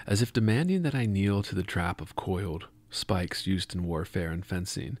 as if demanding that I kneel to the trap of coiled spikes used in warfare and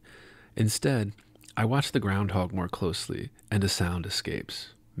fencing. Instead, I watch the groundhog more closely, and a sound escapes.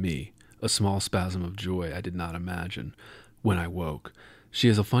 Me, a small spasm of joy I did not imagine. When I woke, she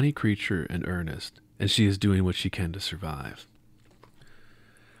is a funny creature and earnest, and she is doing what she can to survive.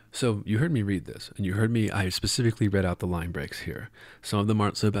 So you heard me read this, and you heard me, I specifically read out the line breaks here. Some of them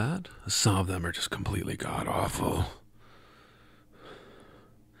aren't so bad. Some of them are just completely god-awful.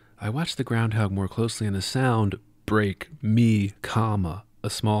 I watched the groundhog more closely, and the sound break, me, comma, a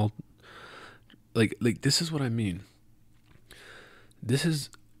small... Like this is what I mean. This is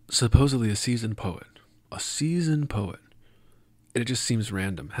supposedly a seasoned poet. A seasoned poet. It just seems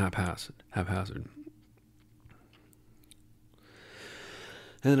random, haphazard.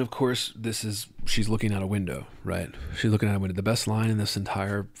 And then, of course, she's looking out a window, right? She's looking out a window. The best line in this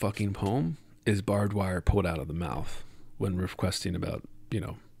entire fucking poem is barbed wire pulled out of the mouth when requesting about,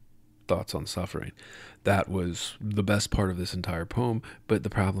 thoughts on suffering. That was the best part of this entire poem, but the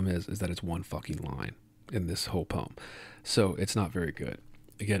problem is that it's one fucking line in this whole poem. So it's not very good.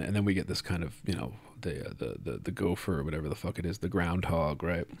 Again, and then we get this kind of, the gopher or whatever the fuck it is, the groundhog,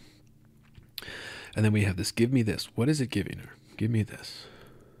 right? And then we have this, give me this. What is it giving her? Give me this.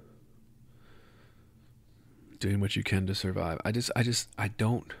 Doing what you can to survive. I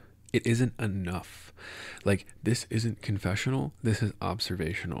don't, it isn't enough. Like, this isn't confessional, this is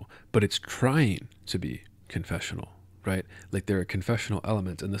observational, but it's trying to be confessional, right? Like, there are confessional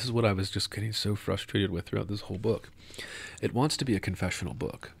elements, and this is what I was just getting so frustrated with throughout this whole book. It wants to be a confessional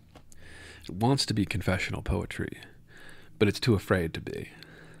book. It wants to be confessional poetry, but it's too afraid to be.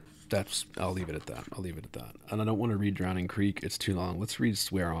 I'll leave it at that. And I don't want to read Drowning Creek. It's too long. Let's read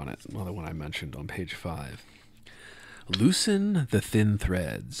Swear on It, the one I mentioned on page 5. Loosen the thin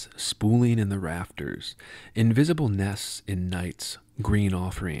threads, spooling in the rafters, invisible nests in night's green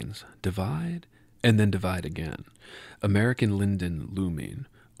offerings, divide and then divide again. American linden looming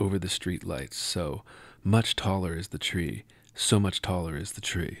over the street lights, so much taller is the tree, so much taller is the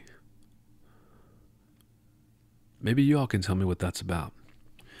tree. Maybe you all can tell me what that's about.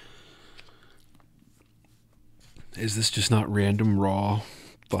 Is this just not random, raw,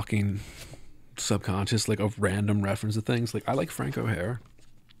 fucking subconscious, like a random reference to things? Like, I like Frank O'Hare.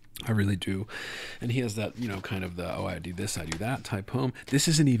 I really do. And he has that, kind of the, I do this, I do that type poem. This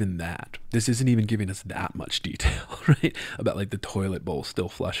isn't even that. This isn't even giving us that much detail, right? About like the toilet bowl still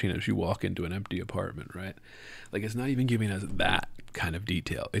flushing as you walk into an empty apartment, right? Like, it's not even giving us that kind of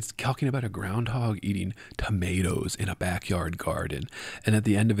detail. It's talking about a groundhog eating tomatoes in a backyard garden. And at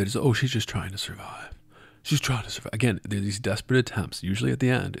the end of it is, she's just trying to survive. She's trying to survive. Again, there are these desperate attempts, usually at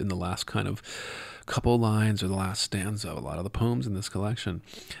the end, in the last kind of couple lines or the last stanza of a lot of the poems in this collection,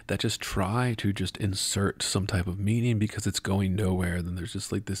 that just try to just insert some type of meaning because it's going nowhere. Then there's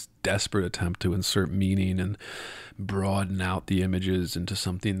just like this desperate attempt to insert meaning and broaden out the images into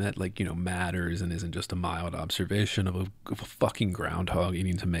something that matters and isn't just a mild observation of a fucking groundhog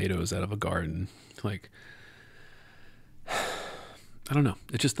eating tomatoes out of a garden. Like, I don't know.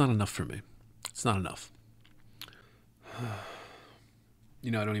 It's just not enough for me. It's not enough.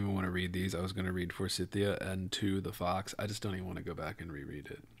 I don't even want to read these. I was going to read Forsythia and To the Fox. I just don't even want to go back and reread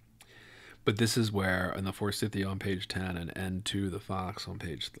it. But this is where, in the Forsythia on page 10 and End to the Fox on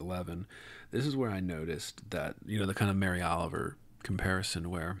page 11, this is where I noticed that, the kind of Mary Oliver comparison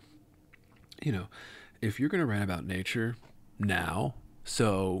where, if you're going to write about nature now,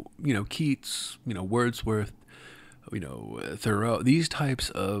 so, Keats, Wordsworth, Thoreau, these types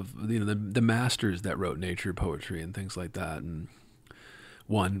of, the masters that wrote nature poetry and things like that. And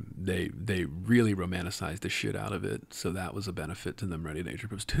one, they really romanticized the shit out of it. So that was a benefit to them writing nature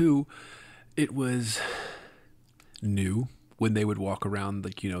poems. Two, it was new when they would walk around,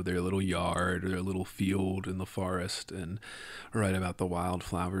 their little yard or their little field in the forest and write about the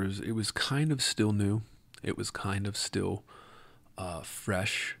wildflowers. It was kind of still new. It was kind of still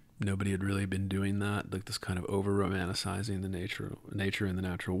fresh. Nobody had really been doing that, like this kind of over-romanticizing the nature in the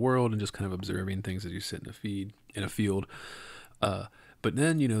natural world and just kind of observing things as you sit in a field. But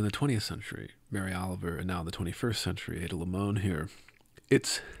then, the 20th century, Mary Oliver, and now the 21st century, Ada Limon here.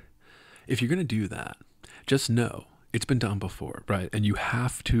 If you're going to do that, just know It's been done before, right? And you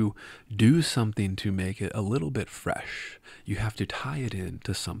have to do something to make it a little bit fresh. You have to tie it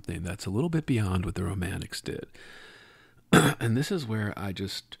into something that's a little bit beyond what the Romantics did. And this is where I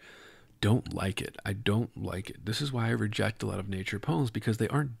just don't like it. I don't like it. This is why I reject a lot of nature poems, because they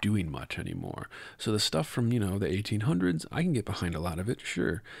aren't doing much anymore. So the stuff from, the 1800s, I can get behind a lot of it,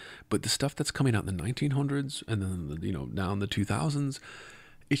 sure. But the stuff that's coming out in the 1900s and then, now in the 2000s,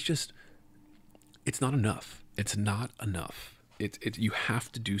 it's not enough. It's not enough. You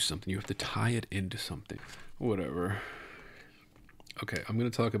have to do something. You have to tie it into something. Whatever. Okay, I'm going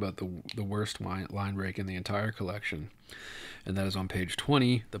to talk about the worst line break in the entire collection, and that is on page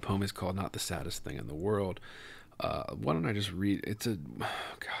 20. The poem is called Not the Saddest Thing in the World. Why don't I just read?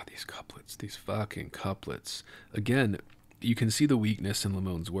 God, these couplets, these fucking couplets. Again, you can see the weakness in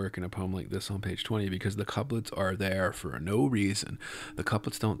Limon's work in a poem like this on page 20, because the couplets are there for no reason. The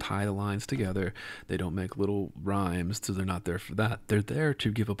couplets don't tie the lines together. They don't make little rhymes, so they're not there for that. They're there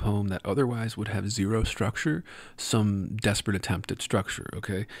to give a poem that otherwise would have zero structure, some desperate attempt at structure,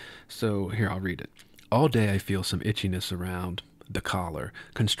 okay? So here, I'll read it. All day I feel some itchiness around the collar,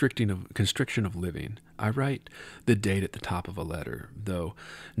 constriction of living. I write the date at the top of a letter, though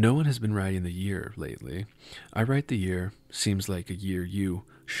no one has been writing the year lately. I write the year, seems like a year you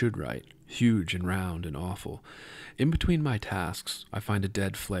should write, huge and round and awful. In between my tasks, I find a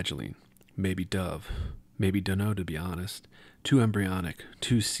dead fledgling, maybe dove, maybe dunno, to be honest, too embryonic,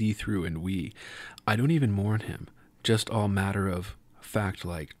 too see-through and wee. I don't even mourn him, just all matter of fact,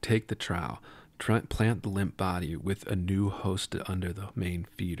 like take the trowel, plant the limp body with a new host under the main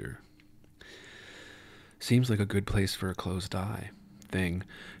feeder. Seems like a good place for a closed eye thing.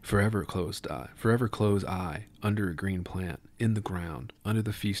 Forever close eye, under a green plant, in the ground, under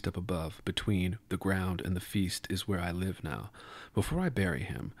the feast up above. Between the ground and the feast is where I live now. Before I bury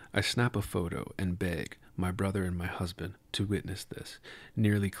him, I snap a photo and beg my brother and my husband to witness this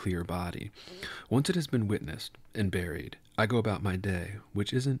nearly clear body. Once it has been witnessed and buried, I go about my day,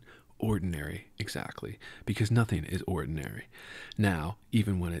 which isn't ordinary exactly, because nothing is ordinary now,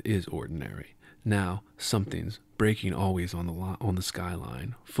 even when it is ordinary. Now something's breaking always on the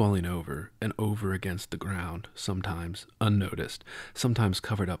skyline, falling over and over against the ground, sometimes unnoticed, sometimes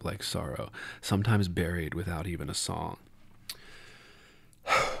covered up like sorrow, sometimes buried without even a song.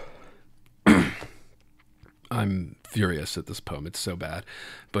 I'm furious at this poem. It's so bad.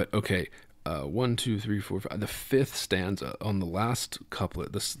 But okay, 1, 2, 3, 4, 5. The fifth stanza on the last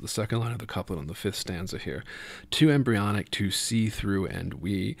couplet, the second line of the couplet on the fifth stanza here. Too embryonic to see through and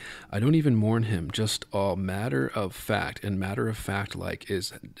we. I don't even mourn him, just all matter of fact. And matter of fact like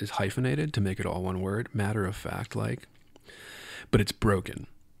is hyphenated to make it all one word. Matter of fact like. But it's broken.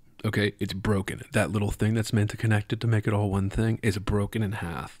 Okay, it's broken. That little thing that's meant to connect it to make it all one thing is broken in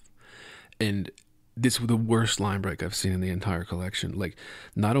half. And this was the worst line break I've seen in the entire collection. Like,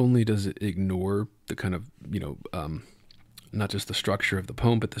 not only does it ignore the kind of, not just the structure of the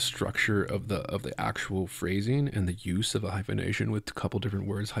poem, but the structure of the actual phrasing and the use of a hyphenation with a couple different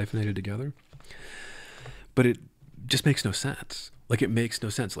words hyphenated together. But it just makes no sense. Like, it makes no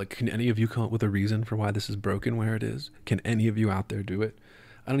sense. Like, can any of you come up with a reason for why this is broken where it is? Can any of you out there do it?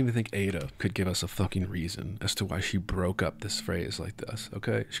 I don't even think Ada could give us a fucking reason as to why she broke up this phrase like this,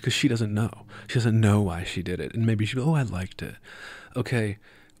 okay? Because she doesn't know. She doesn't know why she did it. And maybe she'll, I liked it. Okay,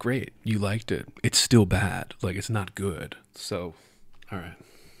 great. You liked it. It's still bad. Like, it's not good. So, all right.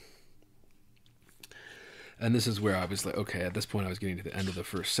 And this is where I was like, okay, at this point I was getting to the end of the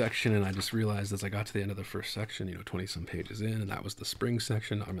first section, and I just realized as I got to the end of the first section, 20-some pages in, and that was the spring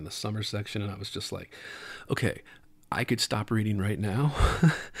section. I'm in the summer section, and I was just like, okay, I could stop reading right now,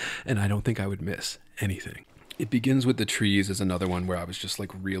 and I don't think I would miss anything. It Begins with the Trees is another one where I was just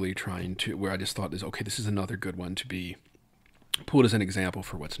like really trying to, where I just thought, okay, this is another good one to be pulled as an example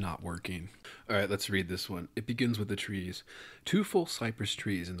for what's not working. All right, let's read this one. It begins with the trees. 2 full cypress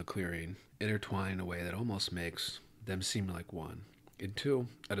trees in the clearing intertwine in a way that almost makes them seem like one. Until,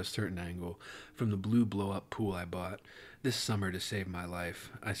 at a certain angle, from the blue blow-up pool I bought this summer to save my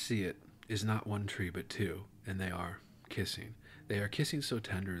life, I see it is not 1 tree but 2, and they are kissing. They are kissing so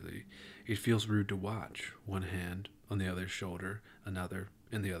tenderly, it feels rude to watch. One hand on the other's shoulder, another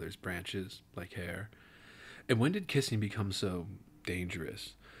in the other's branches, like hair. And when did kissing become so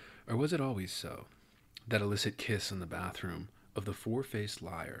dangerous? Or was it always so? That illicit kiss in the bathroom of the Four-Faced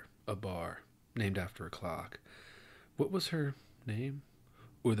Liar, a bar named after a clock. What was her name?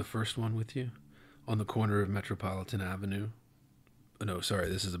 Or the first one with you? On the corner of Metropolitan Avenue? No, sorry,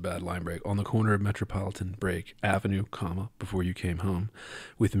 this is a bad line break. On the corner of Metropolitan Avenue, before you came home,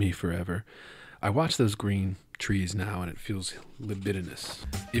 with me forever. I watch those green trees now and it feels libidinous.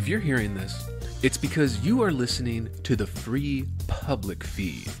 If you're hearing this, it's because you are listening to the free public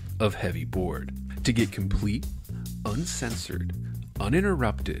feed of Heavy Board. To get complete, uncensored,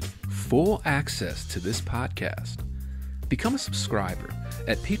 uninterrupted, full access to this podcast, become a subscriber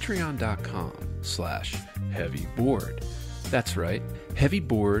at patreon.com/heavyboard. That's right, Heavy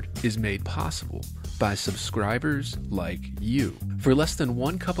Board is made possible by subscribers like you. For less than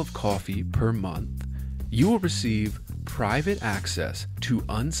 1 cup of coffee per month, you will receive private access to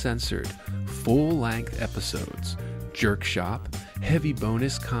uncensored, full-length episodes, Jerk Shop, heavy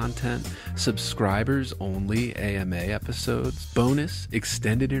bonus content, subscribers-only AMA episodes, bonus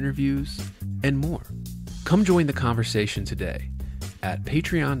extended interviews, and more. Come join the conversation today at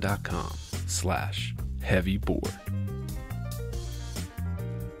patreon.com/heavyboard.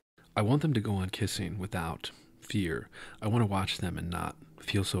 I want them to go on kissing without fear. I want to watch them and not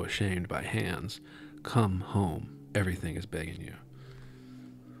feel so ashamed by hands. Come home. Everything is begging you.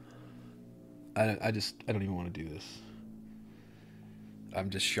 I don't even want to do this. I'm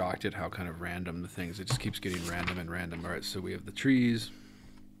just shocked at how kind of random the things, it just keeps getting random and random. All right, so we have the trees.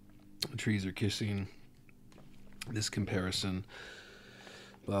 The trees are kissing. This comparison.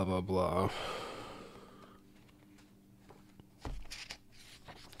 Blah, blah, blah.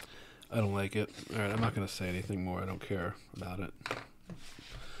 I don't like it. All right, I'm not going to say anything more. I don't care about it.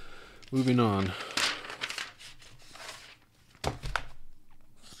 Moving on.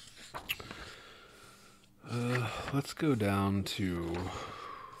 Let's go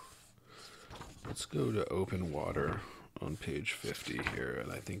to open water on page 50 here,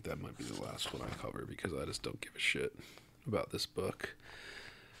 and I think that might be the last one I cover because I just don't give a shit about this book.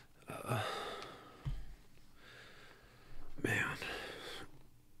 Man.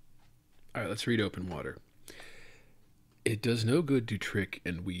 All right, let's read Open Water. It does no good to trick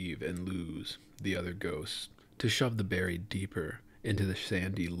and weave and lose the other ghosts, to shove the buried deeper into the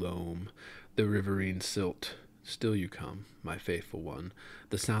sandy loam, the riverine silt. Still you come, my faithful one,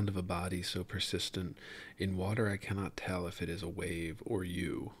 the sound of a body so persistent. In water I cannot tell if it is a wave or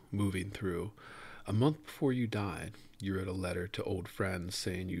you moving through. A month before you died, you wrote a letter to old friends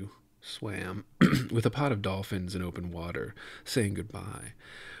saying you swam with a pot of dolphins in open water, saying goodbye.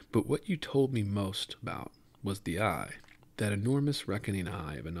 But what you told me most about was the eye, that enormous reckoning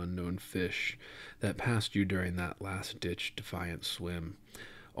eye of an unknown fish that passed you during that last-ditch defiant swim.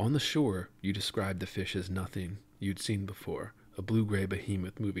 On the shore, you described the fish as nothing you'd seen before, a blue-gray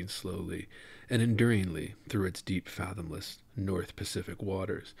behemoth moving slowly and enduringly through its deep, fathomless North Pacific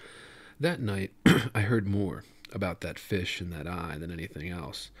waters. That night, I heard more about that fish and that eye than anything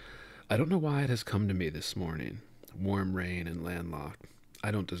else. I don't know why it has come to me this morning, warm rain and landlocked. I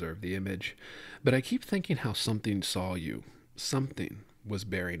don't deserve the image, but I keep thinking how something saw you. Something was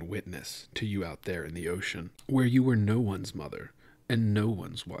bearing witness to you out there in the ocean, where you were no one's mother and no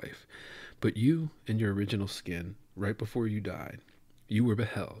one's wife, but you in your original skin, right before you died, you were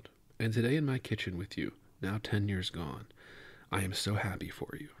beheld, and today in my kitchen with you, now 10 years gone, I am so happy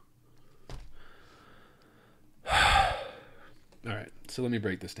for you. All right, so let me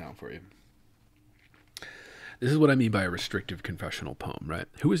break this down for you. This is what I mean by a restrictive confessional poem, right?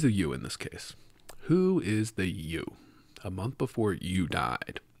 Who is the you in this case? Who is the you? A month before you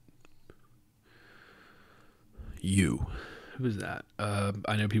died. You. Who is that?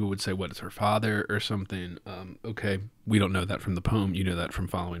 I know people would say, what, is her father or something? Okay, we don't know that from the poem. You know that from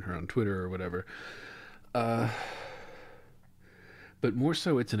following her on Twitter or whatever. But more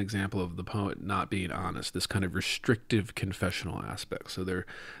so, it's an example of the poet not being honest, this kind of restrictive confessional aspect. So they're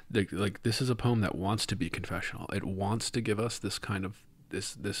like, this is a poem that wants to be confessional. It wants to give us this kind of,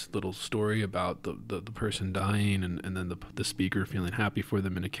 this little story about the person dying and then the speaker feeling happy for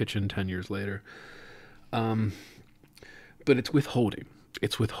them in a kitchen 10 years later. But it's withholding.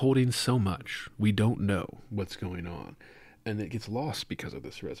 It's withholding so much. We don't know what's going on. And it gets lost because of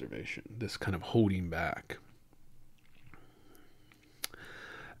this reservation, this kind of holding back.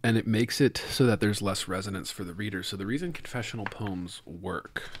 And it makes it so that there's less resonance for the reader. So the reason confessional poems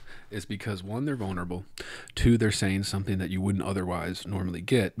work is because, one, they're vulnerable. Two, they're saying something that you wouldn't otherwise normally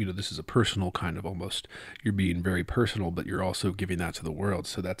get. You know, this is a personal kind of, almost, you're being very personal, but you're also giving that to the world.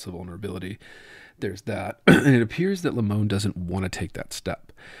 So that's a vulnerability. There's that. And it appears that Limon doesn't want to take that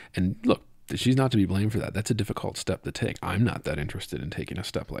step. And look, she's not to be blamed for that. That's a difficult step to take. I'm not that interested in taking a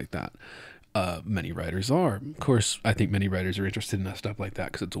step like that. Many writers are. Of course, I think many writers are interested in a step like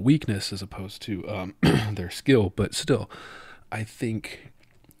that because it's a weakness as opposed to their skill. But still, I think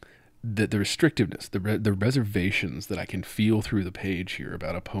the restrictiveness, the reservations that I can feel through the page here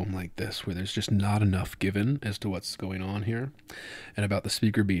about a poem like this, where there's just not enough given as to what's going on here. And about the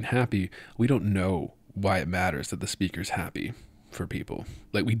speaker being happy, we don't know why it matters that the speaker's happy for people.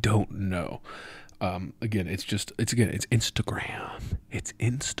 Like, we don't know. Again, it's Instagram. It's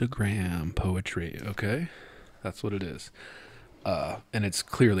Instagram poetry, okay? That's what it is. And it's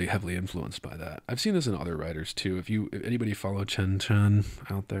clearly heavily influenced by that. I've seen this in other writers too. If anybody follow Chen Chen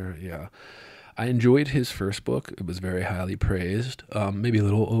out there, yeah. I enjoyed his first book. It was very highly praised. Maybe a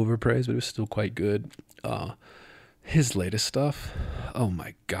little overpraised, but it was still quite good. His latest stuff, oh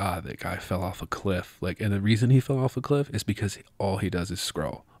my God, that guy fell off a cliff. Like, and the reason he fell off a cliff is because all he does is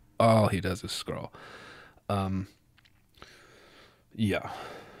scroll. All he does is scroll. Yeah.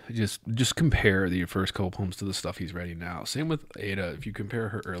 Just compare the first couple poems to the stuff he's writing now. Same with Ada. If you compare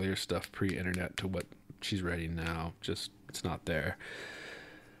her earlier stuff pre-internet to what she's writing now, just it's not there.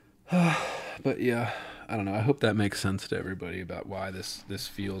 But yeah, I don't know. I hope that makes sense to everybody about why this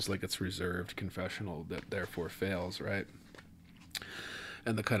feels like it's reserved confessional that therefore fails, right?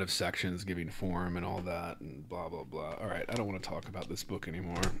 And the kind of sections giving form and all that and blah, blah, blah. All right, I don't want to talk about this book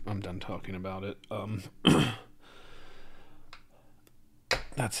anymore. I'm done talking about it.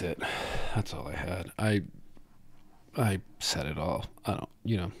 That's it. That's all I had. I said it all. I don't,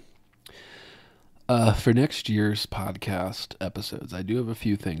 for next year's podcast episodes, I do have a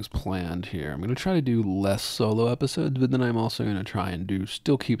few things planned here. I'm going to try to do less solo episodes, but then I'm also going to try and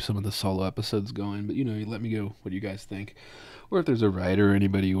still keep some of the solo episodes going. But, you let me know what you guys think. Or if there's a writer or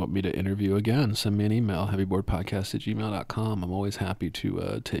anybody you want me to interview, again, send me an email, heavyboardpodcast@gmail.com. I'm always happy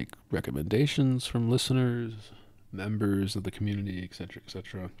to take recommendations from listeners, members of the community, etc.,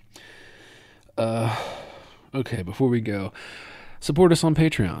 etc. Okay, before we go, support us on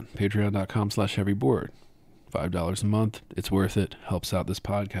Patreon, patreon.com/heavyboard. $5 a month. It's worth it. Helps out this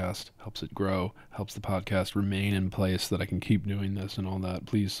podcast, helps it grow, helps the podcast remain in place so that I can keep doing this and all that.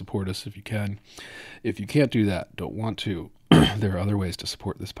 Please support us if you can. If you can't do that, don't want to, there are other ways to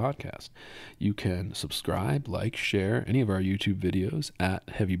support this podcast. You can subscribe, like, share any of our YouTube videos at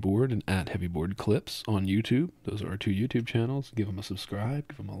Heavyboard and at Heavyboard Clips on YouTube. Those are our 2 YouTube channels. Give them a subscribe,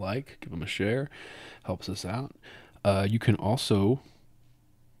 give them a like, give them a share. Helps us out. You can also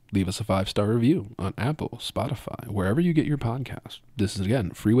leave us a 5-star review on Apple, Spotify, wherever you get your podcast. This is,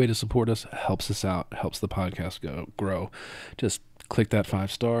 again, a free way to support us. Helps us out, helps the podcast grow. Just click that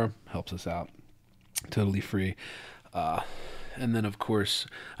 5-star, helps us out. Totally free. And then, of course,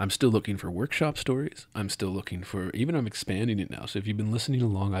 I'm still looking for workshop stories. I'm still looking for, I'm expanding it now. So if you've been listening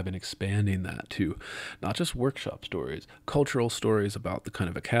along, I've been expanding that to not just workshop stories, cultural stories about the kind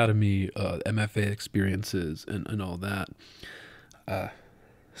of academy, MFA experiences, and all that.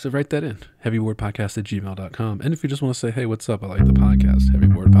 So write that in, heavyboardpodcast@gmail.com. And if you just want to say, hey, what's up? I like the podcast,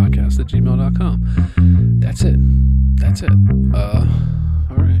 heavyboardpodcast@gmail.com. That's it. All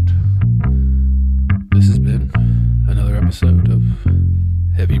right. This has been another episode of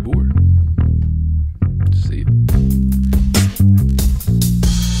Heavy Board. See you.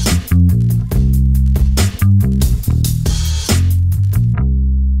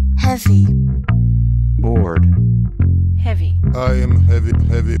 Heavy. Bored. Heavy. I am heavy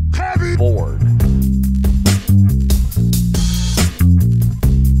Bored.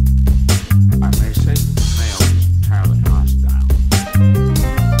 I may say the male is entirely hostile.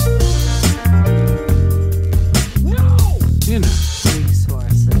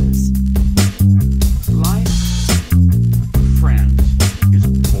 Resources. Life, friends, is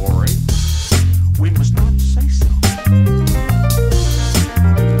boring. We must not say so.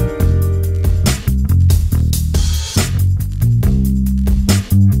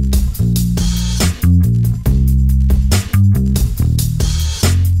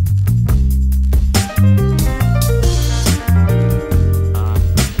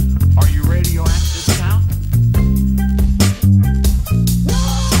 Are you radioactive now?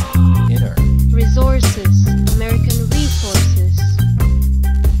 Inner. Resources. American resources.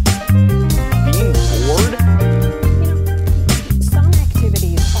 Being bored? Some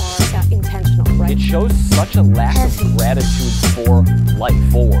activities are intentional, right? It shows such a lack Heavy. of gratitude for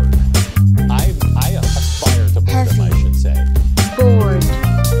life. Bored. I aspire to boredom, Heavy. I should say. Bored.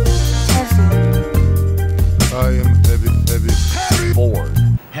 Heavy. I am heavy Bored.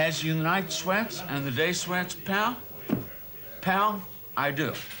 Has you the night sweats and the day sweats, pal? Pal, I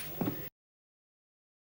do.